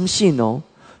相信哦，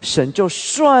神就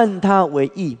算他为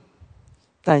义。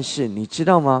但是你知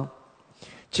道吗？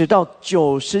直到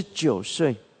99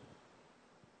岁，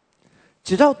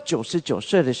直到99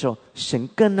岁的时候，神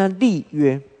跟他立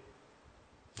约。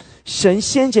神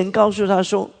先前告诉他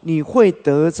说，你会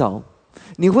得着，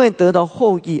你会得到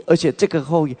后裔，而且这个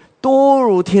后裔多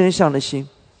如天上的星。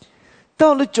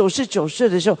到了99岁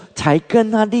的时候，才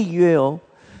跟他立约哦。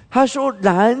他说，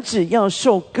男子要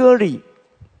受割礼，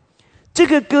这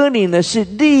个割礼呢是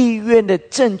立约的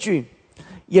证据，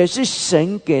也是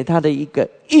神给他的一个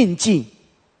印记，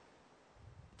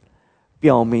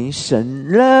表明神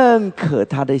认可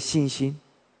他的信心。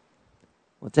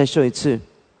我再说一次，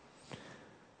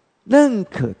认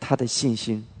可他的信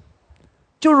心，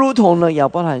就如同呢亚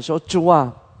伯拉罕说：“主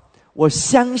啊，我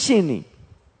相信你。”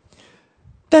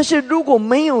但是如果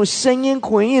没有声音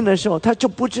回应的时候，他就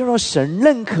不知道神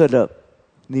认可了，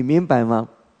你明白吗？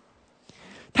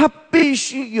他必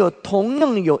须同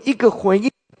样有一个回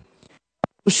应。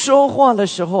说话的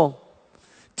时候，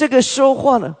这个说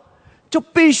话呢，就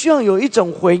必须要有一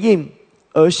种回应，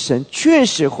而神确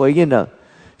实回应了。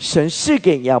神是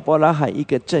给亚伯拉罕一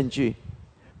个证据，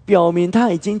表明他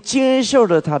已经接受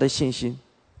了他的信心。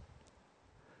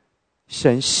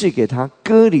神是给他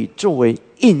割礼作为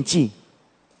印记。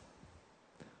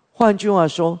换句话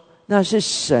说，那是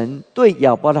神对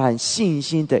亚伯拉罕信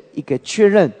心的一个确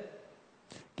认，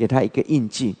给他一个印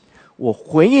记，我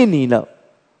回应你了。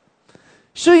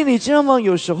所以你知道吗？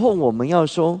有时候我们要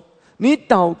说，你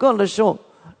祷告的时候，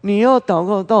你要祷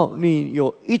告到你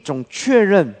有一种确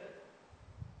认，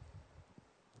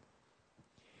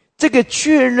这个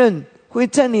确认会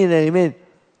在你的里面，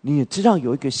你也知道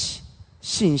有一个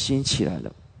信心起来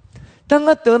了。当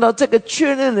他得到这个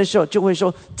确认的时候，就会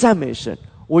说：赞美神，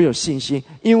我有信心，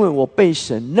因为我被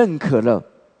神认可了。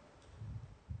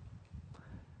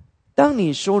当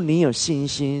你说你有信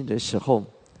心的时候，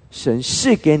神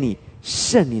是给你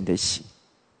圣灵的喜，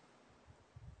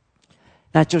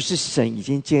那就是神已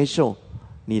经接受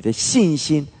你的信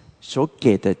心所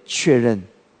给的确认。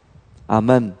阿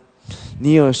们。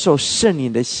你有受圣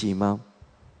灵的喜吗？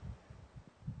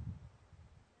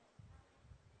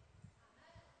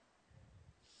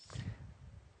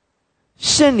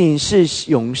圣灵是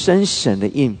永生神的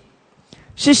印，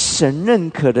是神认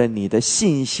可了你的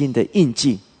信心的印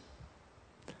记。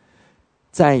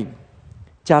在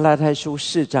加拉太书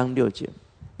4章6节，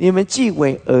你们既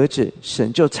为儿子，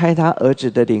神就差他儿子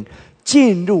的灵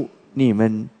进入你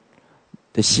们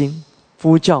的心，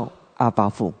呼叫阿爸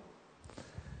父。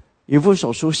以弗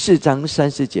所书4章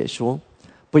30节说：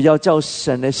不要叫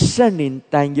神的圣灵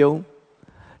担忧，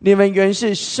你们原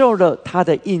是受了他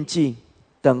的印记，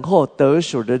等候得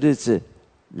赎的日子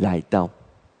来到。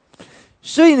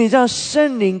所以你知道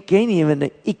圣灵给你们的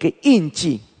一个印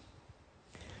记，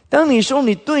当你说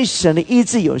你对神的医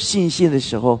治有信心的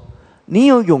时候，你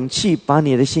有勇气把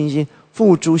你的信心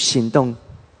付诸行动，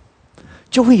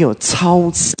就会有超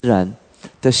自然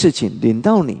的事情临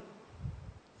到你。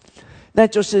那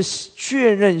就是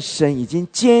确认神已经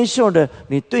接受了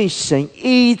你对神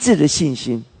医治的信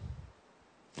心。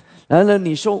然而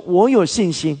你说我有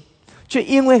信心，却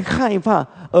因为害怕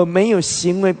而没有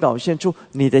行为表现出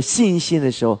你的信心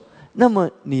的时候，那么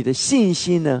你的信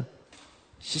心呢，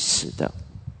是死的。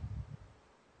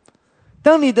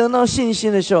当你得到信心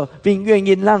的时候，并愿意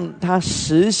让它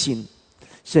实行，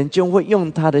神就会用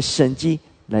他的神迹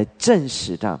来证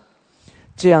实它，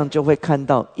这样就会看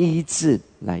到医治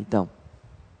来到。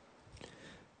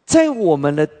在我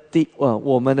们的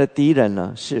敌人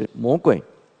呢，是魔鬼。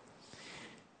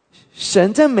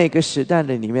神在每个时代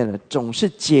的里面呢，总是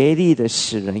竭力的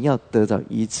使人要得到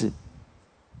医治。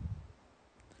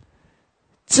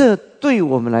这对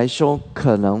我们来说，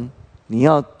可能你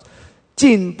要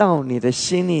进到你的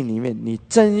心灵里面，你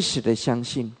真实的相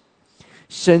信，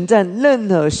神在任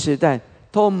何时代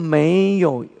都没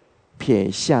有撇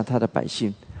下他的百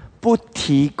姓，不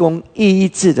提供医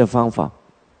治的方法。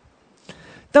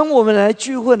当我们来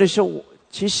聚会的时候，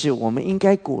其实我们应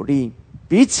该鼓励，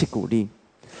彼此鼓励，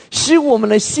使我们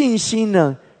的信心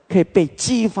呢可以被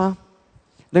激发，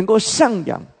能够上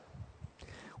扬。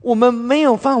我们没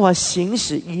有办法行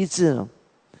使医治了，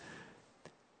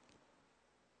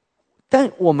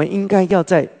但我们应该要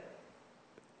在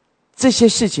这些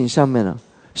事情上面呢，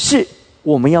是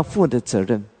我们要负的责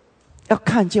任，要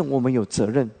看见我们有责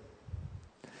任。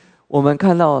我们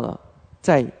看到了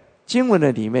在经文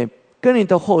的里面，哥林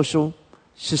多后书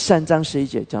13章11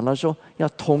节讲到说，要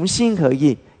同心合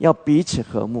意，要彼此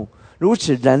和睦，如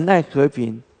此仁爱和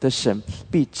平的神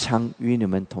必常与你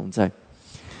们同在。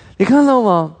你看到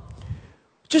吗？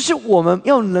就是我们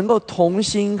要能够同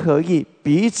心合意，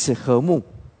彼此和睦，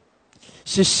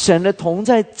使神的同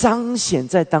在彰显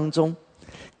在当中，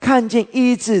看见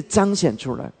医治彰显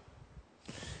出来。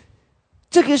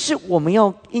这个是我们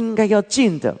应该要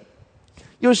尽的。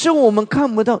有时候我们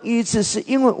看不到医治，是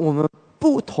因为我们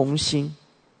不同心，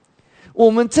我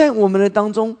们在我们的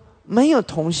当中没有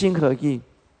同心合意。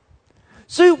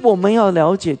所以我们要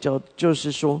了解，就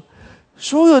是说，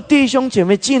所有弟兄姐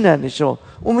妹进来的时候，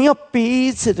我们要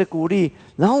彼此的鼓励，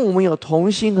然后我们有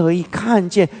同心合意，看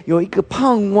见有一个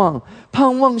盼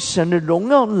望神的荣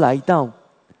耀来到。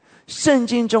圣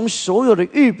经中所有的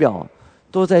预表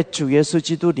都在主耶稣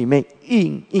基督里面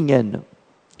应验了。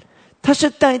他是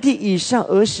代替以撒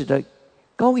而死的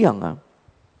羔羊啊！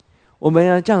我们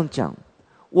要这样讲，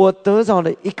我得着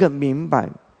了一个明白。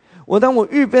当我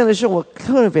预备的时候，我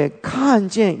特别看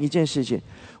见一件事情。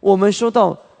我们说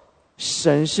到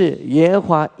神是耶和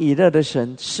华以勒的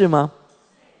神，是吗？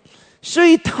所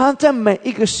以他在每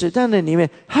一个时代的里面，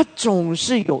他总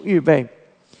是有预备。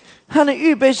他的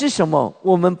预备是什么？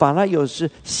我们把它有时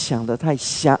想得太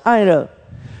狭隘了。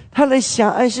他的狭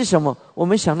隘是什么？我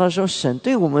们想到说神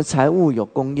对我们财物有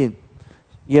供应，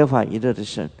耶和华以勒的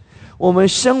神，我们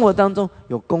生活当中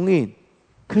有供应。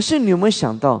可是你有没有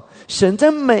想到，神在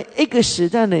每一个时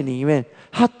代的里面，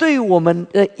他对我们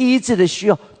的医治的需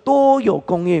要都有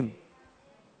供应。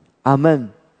阿们。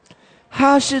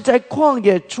他是在旷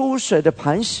野出水的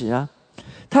磐石啊，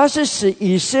他是使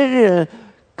以色列人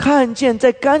看见在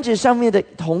杆子上面的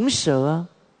铜蛇啊。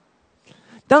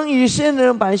当以色列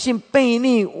人百姓悖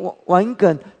逆顽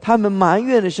梗，他们埋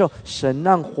怨的时候，神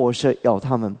让火蛇咬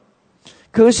他们，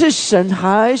可是神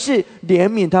还是怜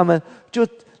悯他们，就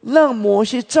让摩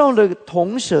西造了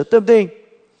铜蛇，对不对？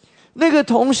那个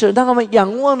铜蛇当他们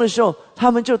仰望的时候，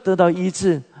他们就得到医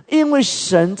治，因为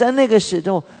神在那个时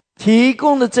候提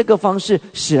供的这个方式，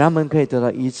使他们可以得到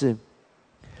医治。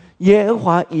耶和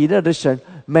华以勒的神，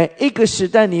每一个时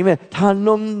代里面，他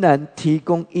仍然提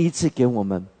供医治给我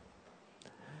们。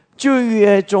旧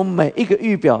约中每一个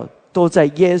预表都在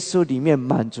耶稣里面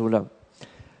满足了。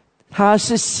他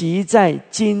是昔在、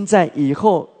今在、以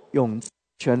后永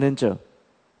全能者，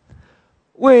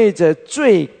为着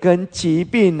罪跟疾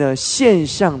病呢献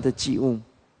上的祭物，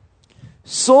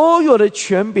所有的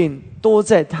权柄都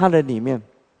在他的里面，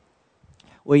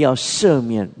为要赦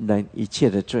免人一切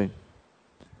的罪。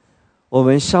我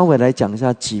们稍微来讲一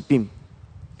下疾病。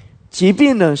疾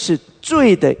病呢是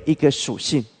罪的一个属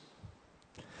性，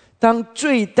当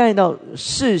罪带到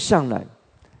世上来，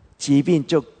疾病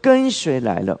就跟随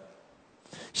来了，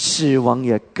死亡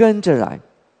也跟着来。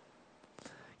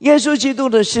耶稣基督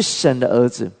的是神的儿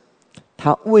子，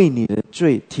他为你的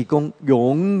罪提供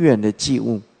永远的祭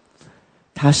物，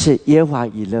他是耶和华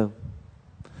以勒，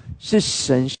是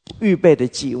神预备的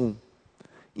祭物。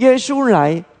耶稣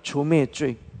来除灭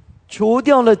罪，除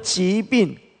掉了疾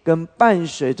病跟伴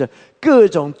随着各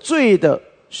种罪的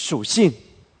属性，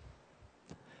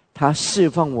他释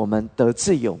放我们得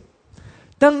自由。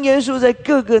当耶稣在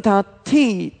各个他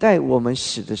替代我们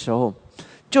死的时候，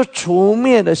就除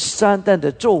灭了撒旦的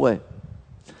作为，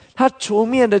他除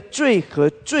灭了罪和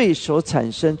罪所产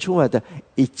生出来的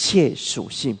一切属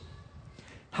性。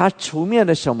他除灭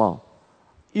了什么？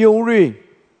忧虑、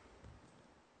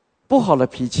不好的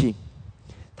脾气。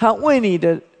他为你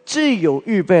的自由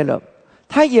预备了，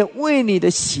他也为你的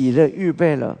喜乐预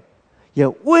备了，也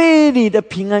为你的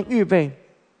平安预备。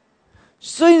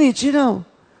所以你知道，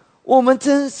我们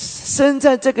真生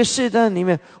在这个世代里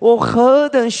面，我何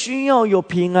等需要有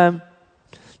平安，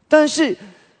但是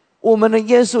我们的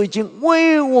耶稣已经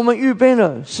为我们预备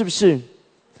了，是不是？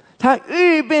他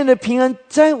预备的平安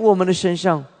在我们的身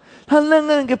上，他让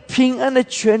那个平安的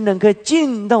全能可以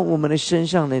进到我们的身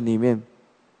上的里面。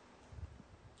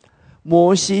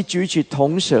摩西举起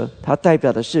铜蛇，它代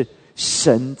表的是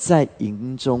神在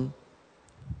营中，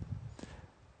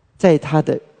在他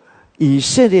的以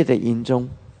色列的营中，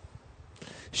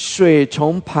水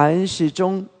从磐石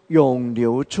中涌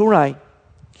流出来，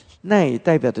那也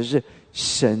代表的是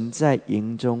神在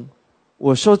营中。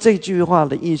我说这句话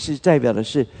的意思代表的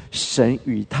是神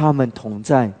与他们同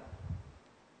在，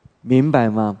明白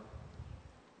吗？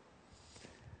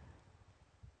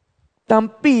当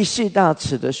毕士大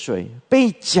池的水被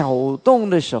搅动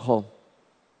的时候，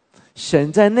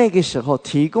神在那个时候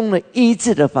提供了医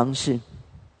治的方式，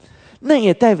那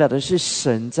也代表的是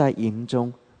神在营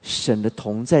中，神的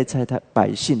同在在他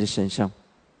百姓的身上。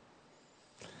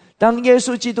当耶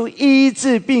稣基督医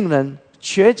治病人，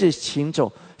瘸子行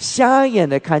走，瞎眼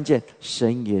的看见，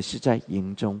神也是在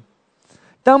营中。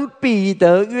当彼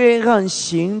得、约翰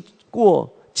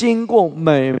经过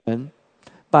美门，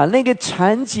把那个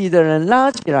残疾的人拉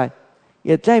起来，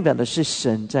也代表的是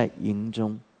神在营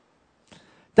中。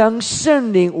当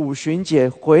圣灵五旬节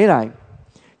回来，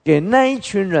给那一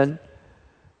群人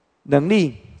能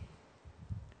力，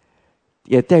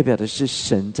也代表的是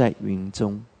神在营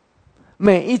中。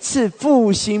每一次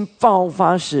复兴爆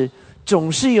发时，总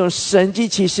是有神迹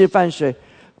奇事伴随，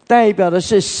代表的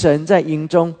是神在营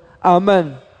中。阿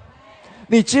们。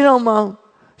你知道吗？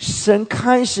神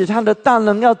开始他的大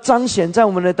能要彰显在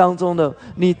我们的当中的，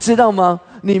你知道吗？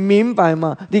你明白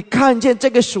吗？你看见这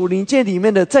个属灵界里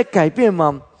面的在改变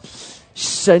吗？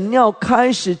神要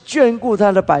开始眷顾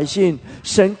他的百姓，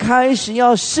神开始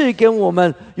要赐给我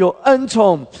们有恩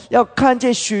宠，要看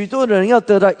见许多人要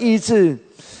得到医治，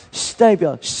代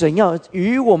表神要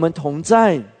与我们同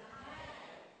在。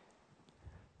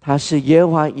他是耶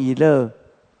和华以勒，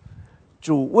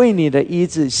主为你的医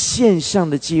治献上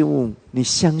的祭物，你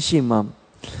相信吗？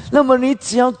那么你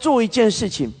只要做一件事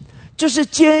情，就是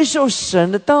接受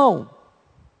神的道，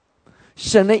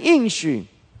神的应许。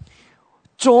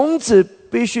种子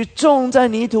必须种在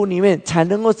泥土里面，才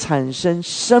能够产生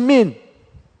生命。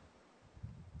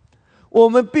我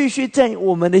们必须在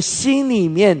我们的心里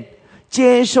面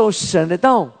接受神的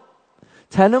道，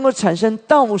才能够产生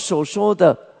道所说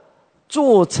的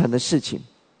做成的事情。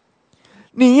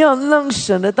你要让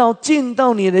神的道进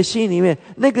到你的心里面，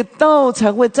那个道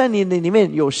才会在你的里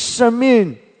面有生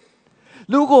命。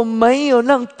如果没有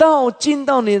让道进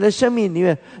到你的生命里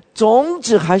面，种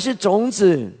子还是种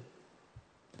子，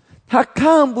他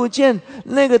看不见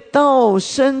那个道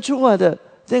生出来的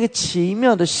这个奇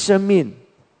妙的生命。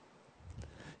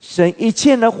神一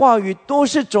切的话语都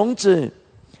是种子。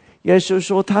耶稣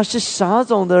说他是撒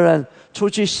种的人出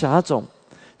去撒种，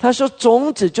他说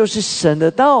种子就是神的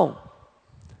道。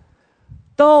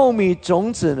稻米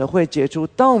种子呢会结出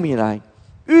稻米来，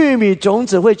玉米种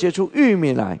子会结出玉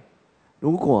米来。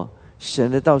如果神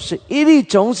的道是一粒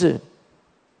种子，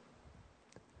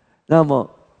那么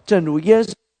正如耶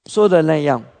稣说的那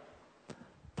样，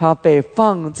它被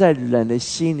放在人的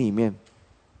心里面，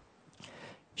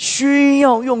需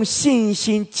要用信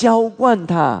心浇灌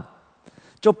它，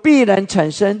就必然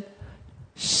产生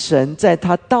神在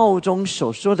他道中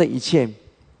所说的一切。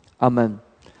阿们。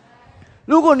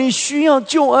如果你需要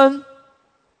救恩，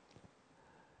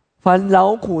凡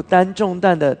劳苦担重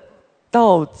担的，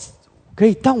可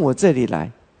以到我这里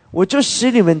来，我就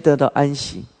使你们得到安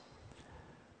息。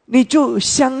你就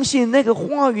相信那个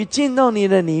话语进到你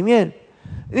的里面，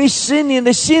你使你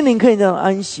的心灵可以得到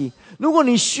安息。如果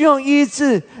你需要医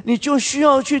治，你就需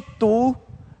要去读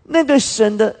那个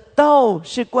神的道，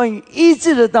是关于医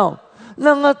治的道，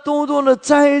让它多多的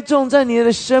栽种在你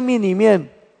的生命里面。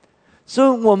所以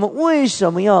我们为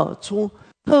什么要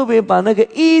特别把那个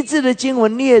医治的经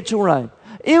文列出来？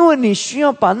因为你需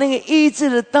要把那个医治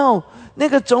的道，那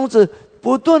个种子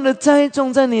不断的栽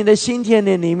种在你的心田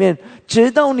里面，直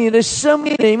到你的生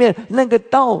命里面那个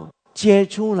道结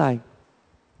出来，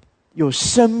有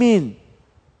生命。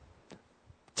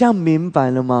这样明白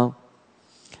了吗？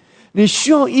你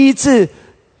需要医治，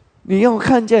你要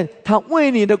看见他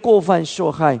为你的过犯受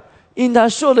害，因他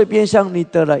受的鞭伤，你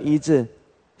得了医治。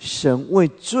神为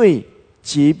罪、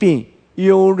疾病、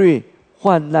忧虑、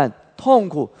患难、痛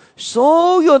苦，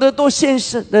所有的都献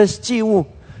上的祭物，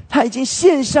他已经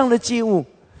献上了祭物，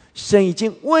神已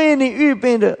经为你预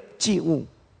备了祭物。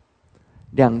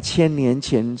2000年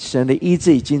前，神的医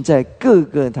治已经在各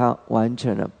个他完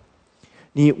成了。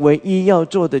你唯一要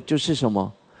做的就是什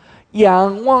么？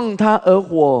仰望他而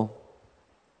活，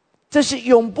这是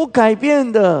永不改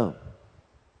变的。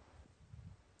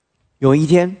有一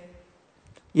天，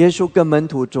耶稣跟门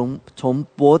徒从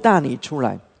伯大尼出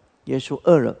来，耶稣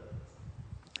饿了，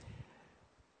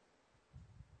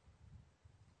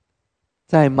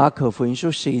在马可福音书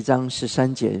11章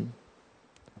13节，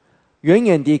远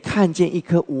远地看见一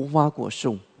棵无花果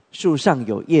树，树上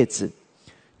有叶子，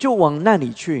就往那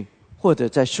里去，或者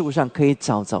在树上可以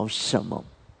找着什么。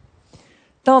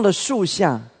到了树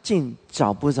下，竟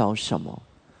找不着什么，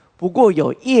不过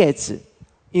有叶子，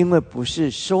因为不是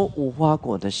收无花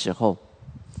果的时候。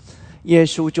耶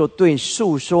稣就对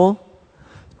树说：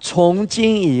从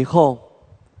今以后，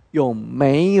有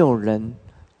没有人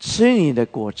吃你的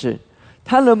果子？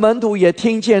他的门徒也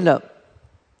听见了。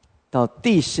到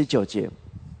第19节，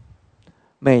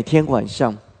每天晚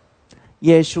上，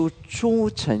耶稣出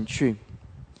城去，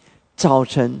早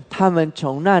晨他们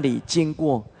从那里经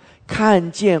过，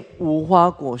看见无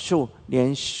花果树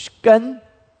连根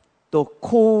都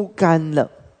枯干了。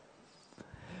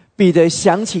彼得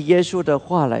想起耶稣的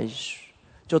话来，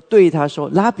就对他说：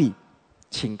拉比，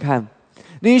请看，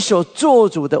你所做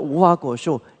主的无花果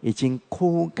树已经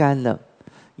枯干了。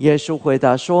耶稣回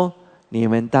答说：你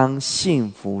们当信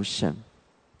服神。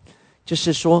就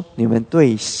是说，你们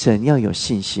对神要有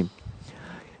信心。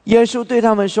耶稣对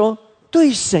他们说，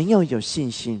对神要有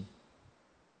信心。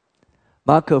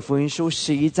马可福音书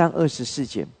11章24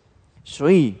节，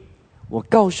所以我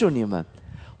告诉你们，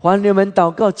凡你们祷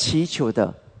告祈求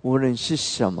的，无论是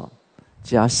什么，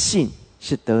只要信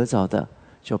是得着的，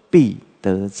就必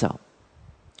得着。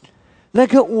那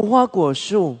棵无花果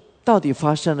树到底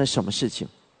发生了什么事情？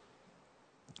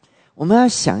我们要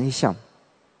想一想。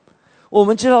我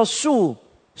们知道树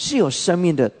是有生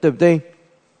命的，对不对？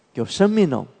有生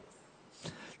命哦。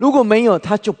如果没有，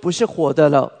它就不是活的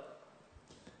了。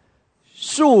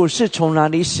树是从哪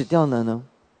里死掉的呢？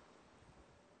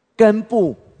根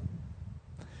部。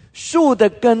树的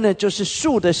根呢，就是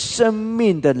树的生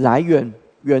命的来源。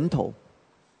源头。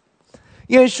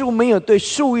耶稣没有对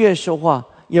树叶说话，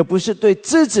也不是对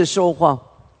枝子说话，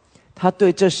他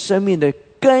对这生命的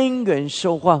根源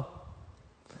说话。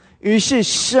于是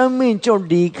生命就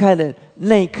离开了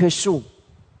那棵树，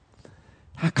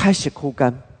它开始枯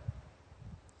干。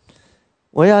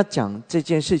我要讲这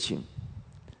件事情，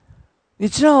你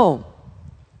知道，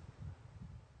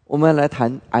我们来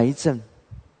谈癌症。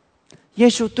耶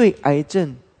稣对癌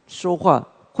症说话，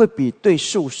会比对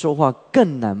树说话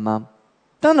更难吗？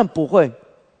当然不会。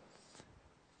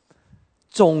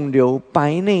肿瘤、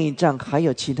白内障还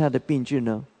有其他的病菌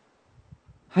呢，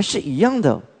还是一样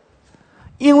的。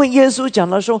因为耶稣讲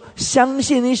到说，相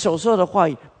信你所说的话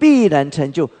语必然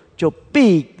成就，就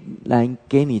必然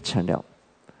给你成了。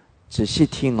仔细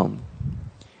听哦，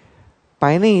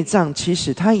白内障其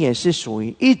实它也是属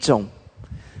于一种，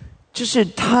就是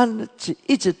它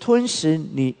一直吞噬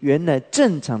你原来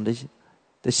正常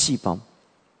的细胞。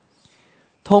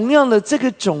同样的，这个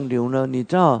肿瘤呢，你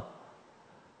知道，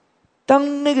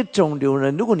当那个肿瘤呢，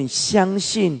如果你相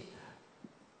信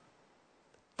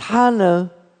它呢，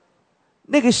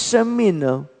那个生命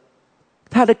呢，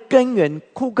它的根源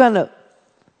枯干了，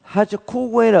它就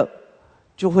枯萎了，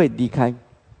就会离开。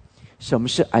什么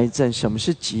是癌症？什么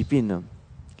是疾病呢？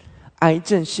癌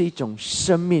症是一种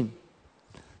生命，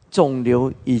肿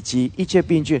瘤以及一切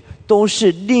病菌都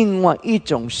是另外一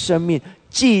种生命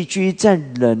寄居在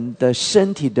人的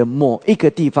身体的某一个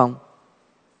地方。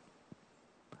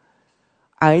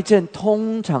癌症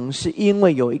通常是因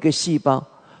为有一个细胞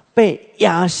被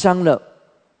压伤了、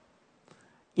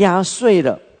压碎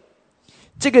了，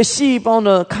这个细胞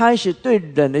呢，开始对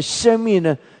人的生命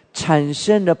呢产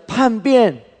生了叛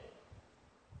变。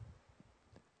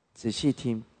仔细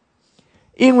听，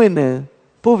因为呢，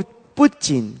不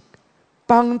仅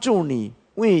帮助你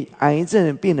为癌症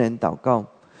的病人祷告，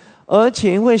而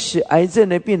且会使癌症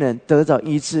的病人得到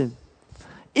医治。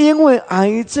因为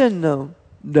癌症呢，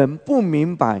人不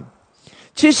明白，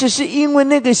其实是因为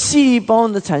那个细胞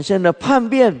呢产生了叛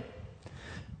变，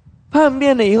叛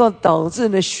变了以后，导致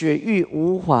呢血液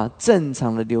无法正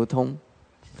常的流通。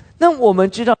那我们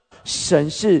知道，神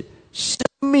是生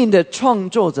命的创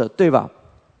作者，对吧？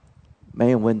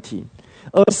没有问题。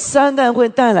而撒旦会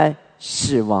带来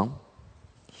死亡，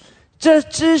这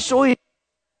之所以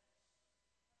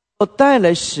带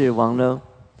来死亡呢，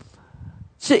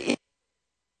是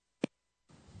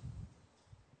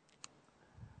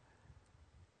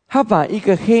他把一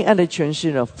个黑暗的权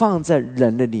势呢放在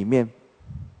人的里面，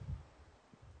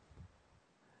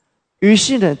于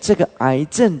是呢，这个癌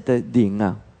症的灵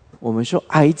啊，我们说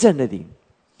癌症的灵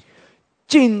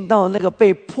进到那个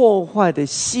被破坏的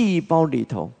细胞里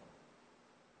头，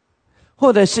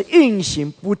或者是运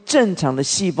行不正常的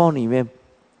细胞里面，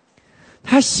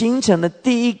它形成了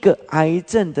第一个癌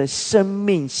症的生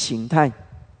命形态。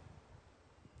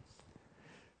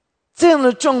这样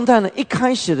的状态呢，一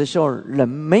开始的时候人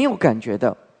没有感觉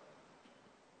的，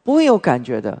不会有感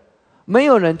觉的，没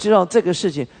有人知道这个事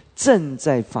情正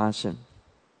在发生。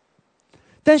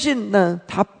但是呢，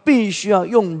他必须要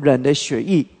用人的血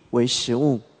液为食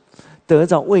物，得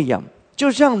到喂养，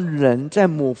就像人在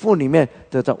母腹里面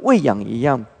得到喂养一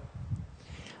样。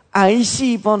癌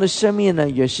细胞的生命呢，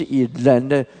也是以人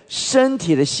的身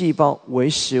体的细胞为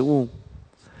食物。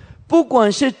不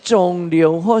管是肿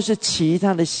瘤或是其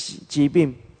他的疾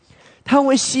病，它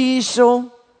会吸收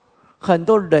很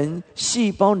多人细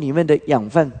胞里面的养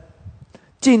分，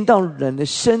进到人的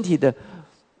身体的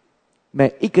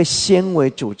每一个纤维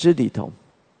组织里头。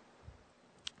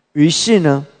于是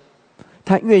呢，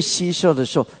它越吸收的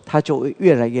时候，它就会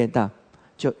越来越大，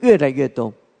就越来越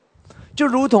多，就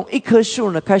如同一棵树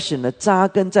呢，开始呢扎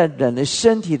根在人的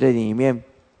身体的里面，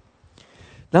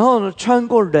然后呢穿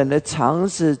过人的肠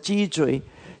子、脊椎，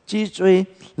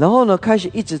然后呢开始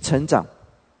一直成长。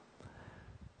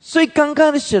所以刚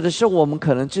开始的时候，我们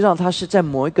可能知道它是在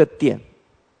某一个点，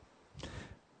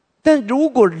但如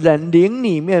果人灵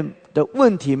里面的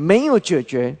问题没有解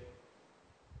决，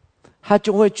它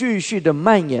就会继续的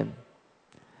蔓延。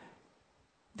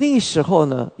那时候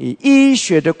呢，以医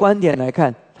学的观点来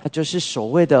看，它就是所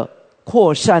谓的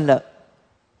扩散了。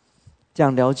这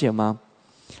样了解吗？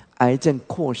癌症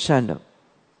扩散了，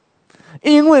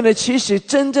因为呢，其实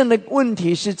真正的问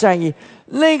题是在于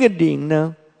那个灵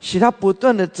呢，使它不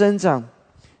断的增长，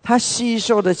它吸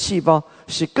收的细胞，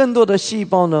使更多的细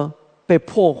胞呢被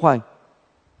破坏、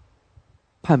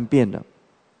叛变了。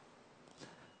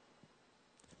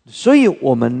所以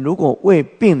我们如果为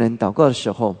病人祷告的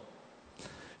时候，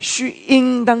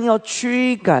应当要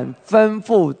驱赶吩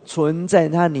咐存在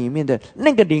它里面的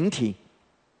那个灵体，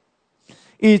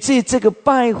以至于这个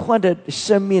败坏的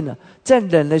生命呢，在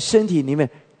人的身体里面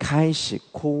开始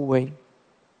枯萎。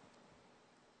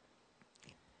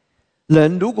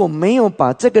人如果没有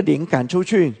把这个灵赶出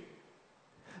去，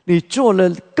你做了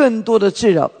更多的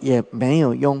治疗也没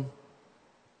有用。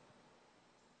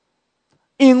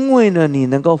因为呢，你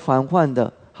能够防范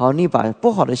的，好，你把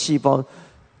不好的细胞、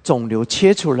肿瘤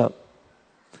切除了，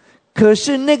可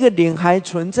是那个灵还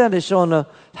存在的时候呢，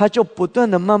它就不断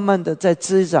的、慢慢的在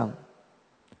滋长。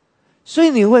所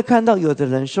以你会看到有的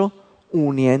人说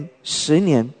5年、10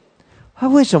年，它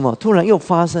为什么突然又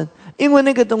发生？因为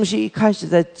那个东西一开始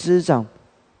在滋长，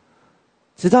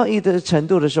直到一定程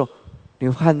度的时候，你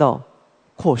会看到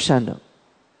扩散了。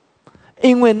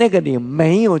因为那个灵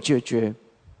没有解决，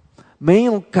没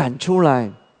有赶出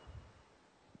来。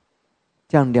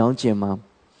这样了解吗？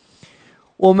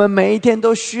我们每一天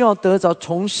都需要得着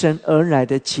从神而来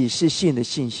的启示性的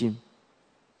信心，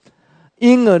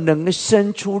因而能够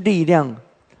生出力量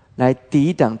来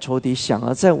抵挡仇敌想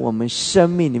要在我们生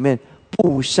命里面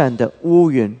布散的乌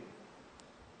云。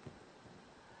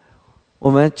我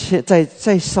们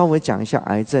再稍微讲一下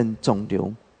癌症、肿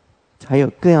瘤，还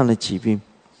有各样的疾病。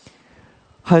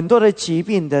很多的疾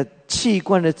病的器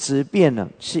官的质变呢，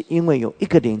是因为有一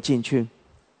个灵进去。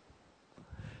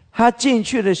它进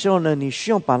去的时候呢，你需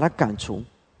要把它赶除。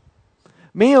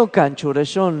没有赶除的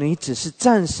时候，你只是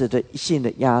暂时的性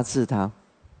的压制它。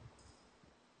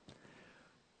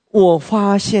我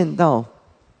发现到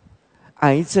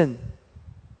癌症，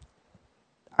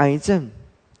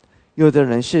有的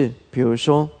人是，比如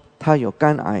说他有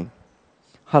肝癌，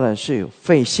或者是有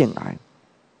肺腺癌。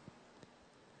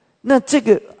那这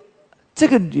个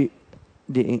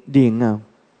灵啊，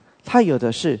它有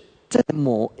的是在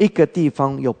某一个地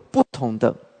方有不同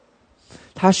的，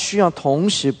它需要同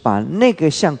时把那个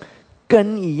像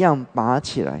根一样拔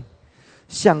起来，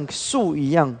像树一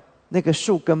样那个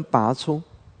树根拔出。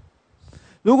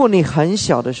如果你很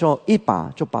小的时候一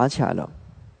拔就拔起来了，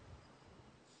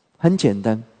很简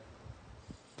单，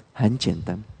很简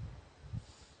单。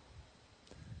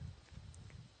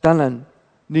当然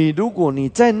如果你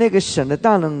在那个神的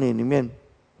大能力里面，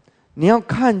你要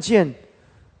看见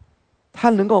它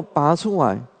能够拔出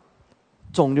来，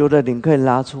肿瘤的灵可以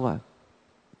拉出来。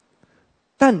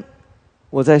但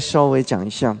我再稍微讲一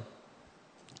下，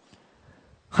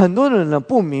很多人呢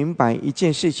不明白一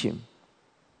件事情，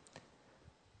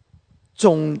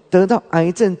得到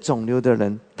癌症肿瘤的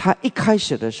人，他一开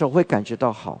始的时候会感觉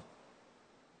到好，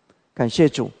感谢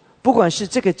主，不管是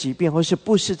这个疾病或是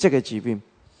不是这个疾病，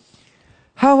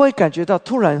他会感觉到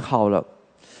突然好了。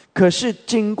可是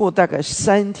经过大概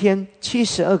3天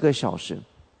72个小时，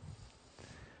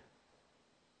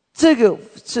这个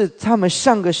是他们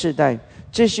上个世代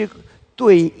这些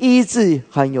对医治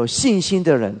很有信心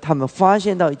的人，他们发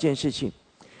现到一件事情，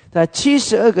在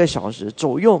72个小时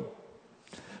左右，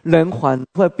人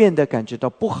会变得感觉到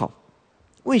不好。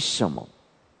为什么？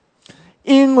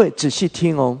因为仔细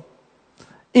听哦，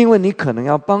因为你可能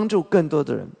要帮助更多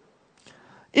的人。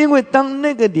因为当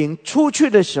那个灵出去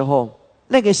的时候，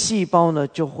那个细胞呢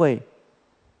就会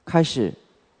开始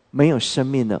没有生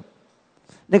命了。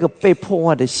那个被破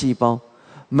坏的细胞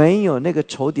没有那个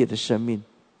仇敌的生命。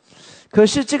可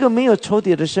是这个没有仇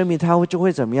敌的生命，它就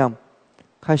会怎么样？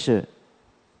开始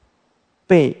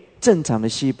被正常的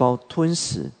细胞吞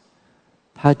噬，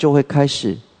它就会开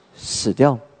始死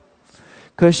掉。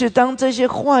可是当这些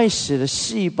坏死的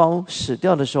细胞死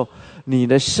掉的时候，你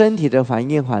的身体的反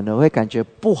应反而会感觉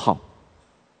不好，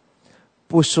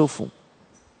不舒服。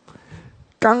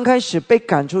刚开始被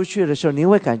赶出去的时候，你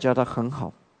会感觉到很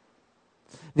好，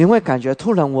你会感觉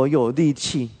突然我有力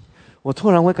气，我突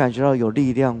然会感觉到有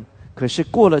力量。可是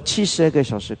过了72个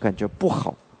小时，感觉不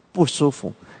好，不舒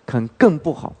服，可能更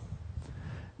不好。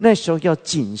那时候要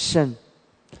谨慎，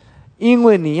因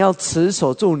为你要持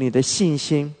守住你的信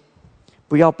心，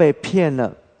不要被骗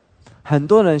了。很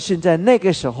多人是在那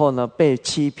个时候呢被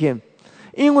欺骗，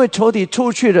因为仇敌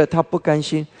出去了，他不甘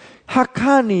心，他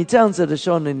看你这样子的时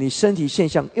候呢，你身体现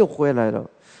象又回来了，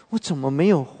我怎么没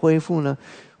有恢复呢？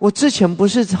我之前不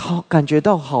是感觉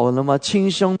到好了吗？轻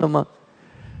松了吗？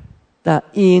但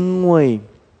因为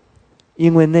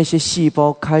那些细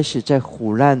胞开始在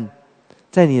腐烂，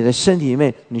在你的身体里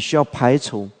面，你需要排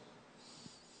除。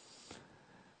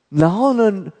然后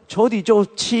呢，仇敌就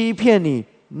欺骗你，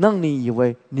让你以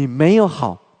为你没有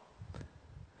好。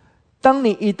当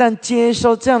你一旦接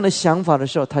受这样的想法的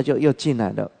时候，他就又进来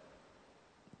了，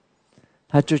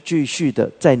他就继续的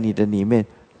在你的里面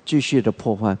继续的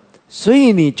破坏，所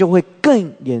以你就会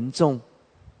更严重，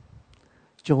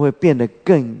就会变得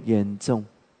更严重。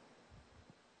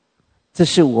这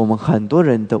是我们很多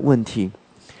人的问题。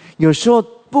有时候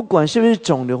不管是不是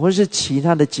肿瘤或是其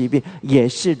他的疾病也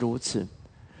是如此。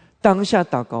当下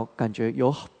祷告感觉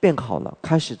有变好了，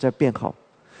开始在变好，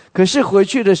可是回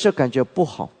去的时候感觉不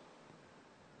好，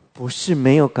不是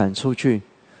没有赶出去，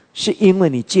是因为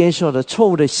你接受了错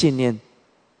误的信念。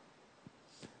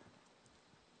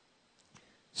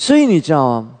所以你知道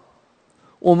啊，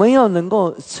我们要能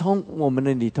够从我们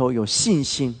的里头有信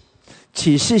心，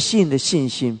启示性的信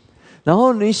心，然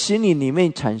后你使你里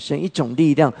面产生一种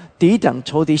力量，抵挡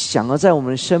仇敌想要在我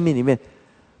们的生命里面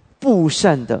布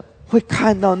散的，会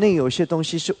看到那有些东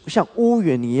西是像乌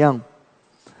云一样。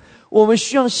我们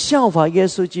需要效法耶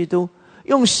稣基督，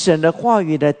用神的话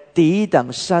语来抵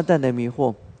挡撒旦的迷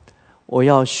惑。我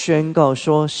要宣告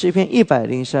说，诗篇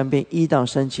103篇1到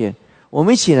3节，我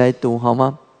们一起来读好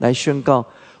吗？来宣告：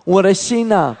我的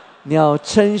心啊，你要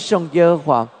称颂耶和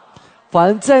华，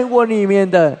凡在我里面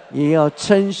的也要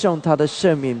称颂他的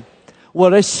圣名。我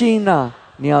的心啊，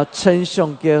你要称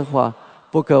颂耶和华，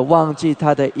不可忘记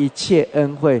他的一切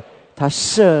恩惠，他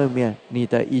赦免你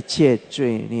的一切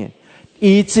罪孽，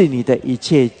医治你的一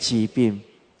切疾病。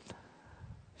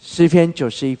诗篇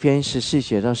91篇14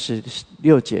节到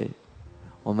16节，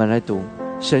我们来读。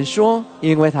神说：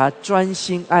因为他专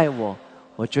心爱我，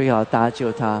我就要搭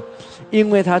救他，因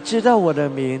为他知道我的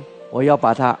名，我要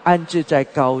把他安置在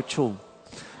高处。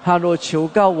他若求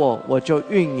告我，我就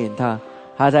运引他。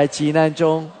他在急难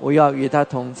中，我要与他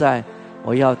同在，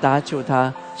我要搭救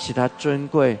他，使他尊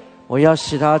贵，我要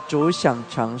使他主享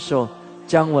长寿，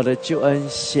将我的救恩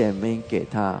显明给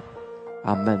他。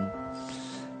阿们。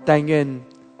但愿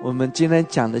我们今天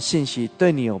讲的信息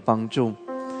对你有帮助。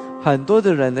很多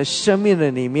的人的生命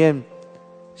的里面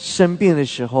生病的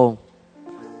时候，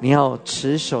你要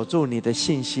持守住你的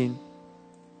信心，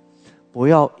不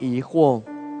要疑惑。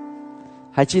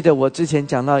还记得我之前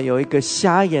讲到有一个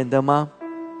瞎眼的吗？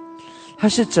他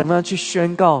是怎么样去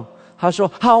宣告？他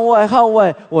说：好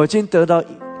喂，我已经得到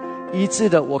医治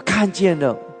了，我看见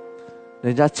了。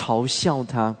人家嘲笑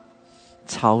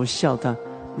他，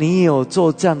你有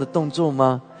做这样的动作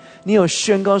吗？你有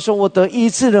宣告说我得医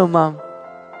治了吗？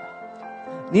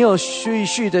你有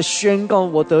续的宣告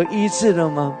我得医治了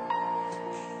吗？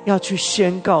要去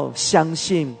宣告，相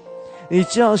信。你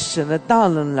知道神的大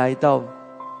能来到，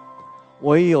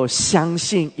唯有相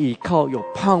信倚靠有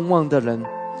盼望的人，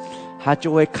他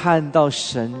就会看到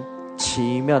神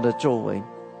奇妙的作为。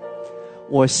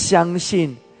我相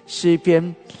信诗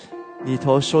篇里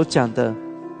头所讲的，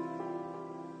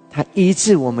他医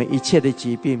治我们一切的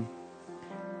疾病，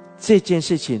这件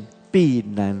事情必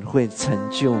然会成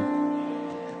就，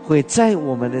会在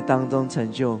我们的当中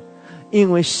成就。因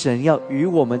为神要与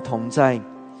我们同在，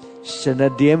神的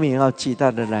怜悯要极大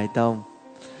的来到。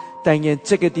但愿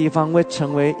这个地方会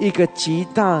成为一个极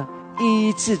大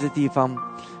医治的地方，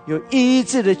有医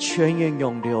治的泉源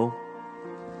涌流，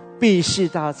闭士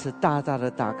大池大大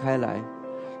的打开来，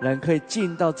人可以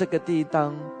进到这个地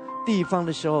方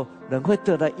的时候，人会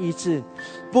得到医治。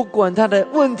不管他的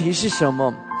问题是什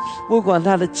么，不管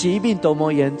他的疾病多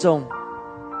么严重，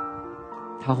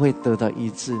他会得到医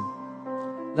治。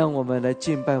让我们来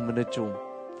敬拜我们的主，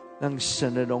让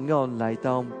神的荣耀来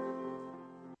到。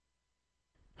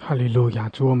哈利路亚，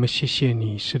主，我们谢谢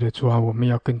你。是的，主啊，我们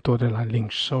要更多的来领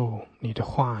受你的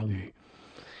话语，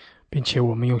并且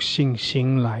我们用信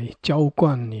心来浇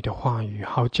灌你的话语，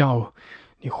好叫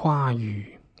你话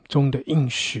语中的应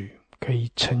许可以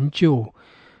成就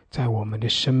在我们的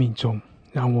生命中，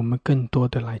让我们更多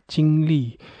的来经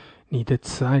历你的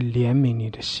慈爱怜悯，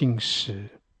你的信实。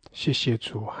谢谢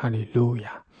主，哈利路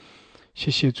亚。谢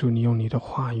谢主，你用你的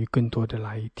话语更多的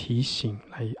来提醒，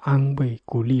来安慰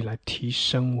鼓励，来提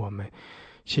升我们。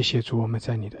谢谢主，我们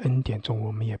在你的恩典中，我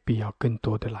们也必要更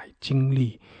多的来经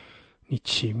历你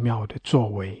奇妙的作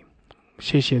为。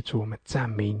谢谢主，我们赞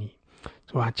美你。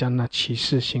主啊，将那启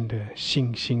示性的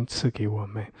信心赐给我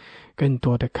们，更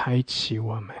多的开启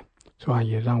我们。主啊，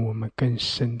也让我们更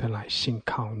深的来信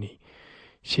靠你。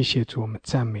谢谢主，我们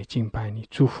赞美敬拜你，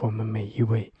祝福我们每一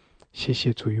位。谢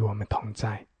谢主与我们同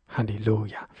在，哈利路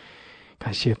亚。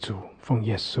感谢主，奉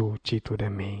耶稣基督的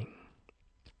名，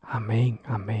阿们，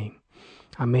阿们，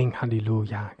阿们，哈利路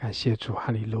亚。感谢主，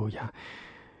哈利路亚。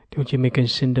弟兄姐妹，更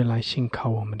深的来信靠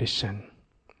我们的神，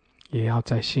也要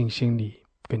在信心里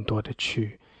更多的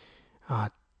去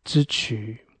支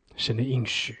取神的应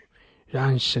许，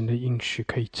让神的应许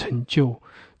可以成就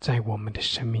在我们的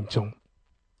生命中。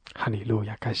哈利路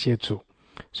亚，感谢主，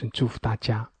神祝福大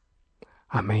家，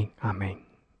阿们，阿们。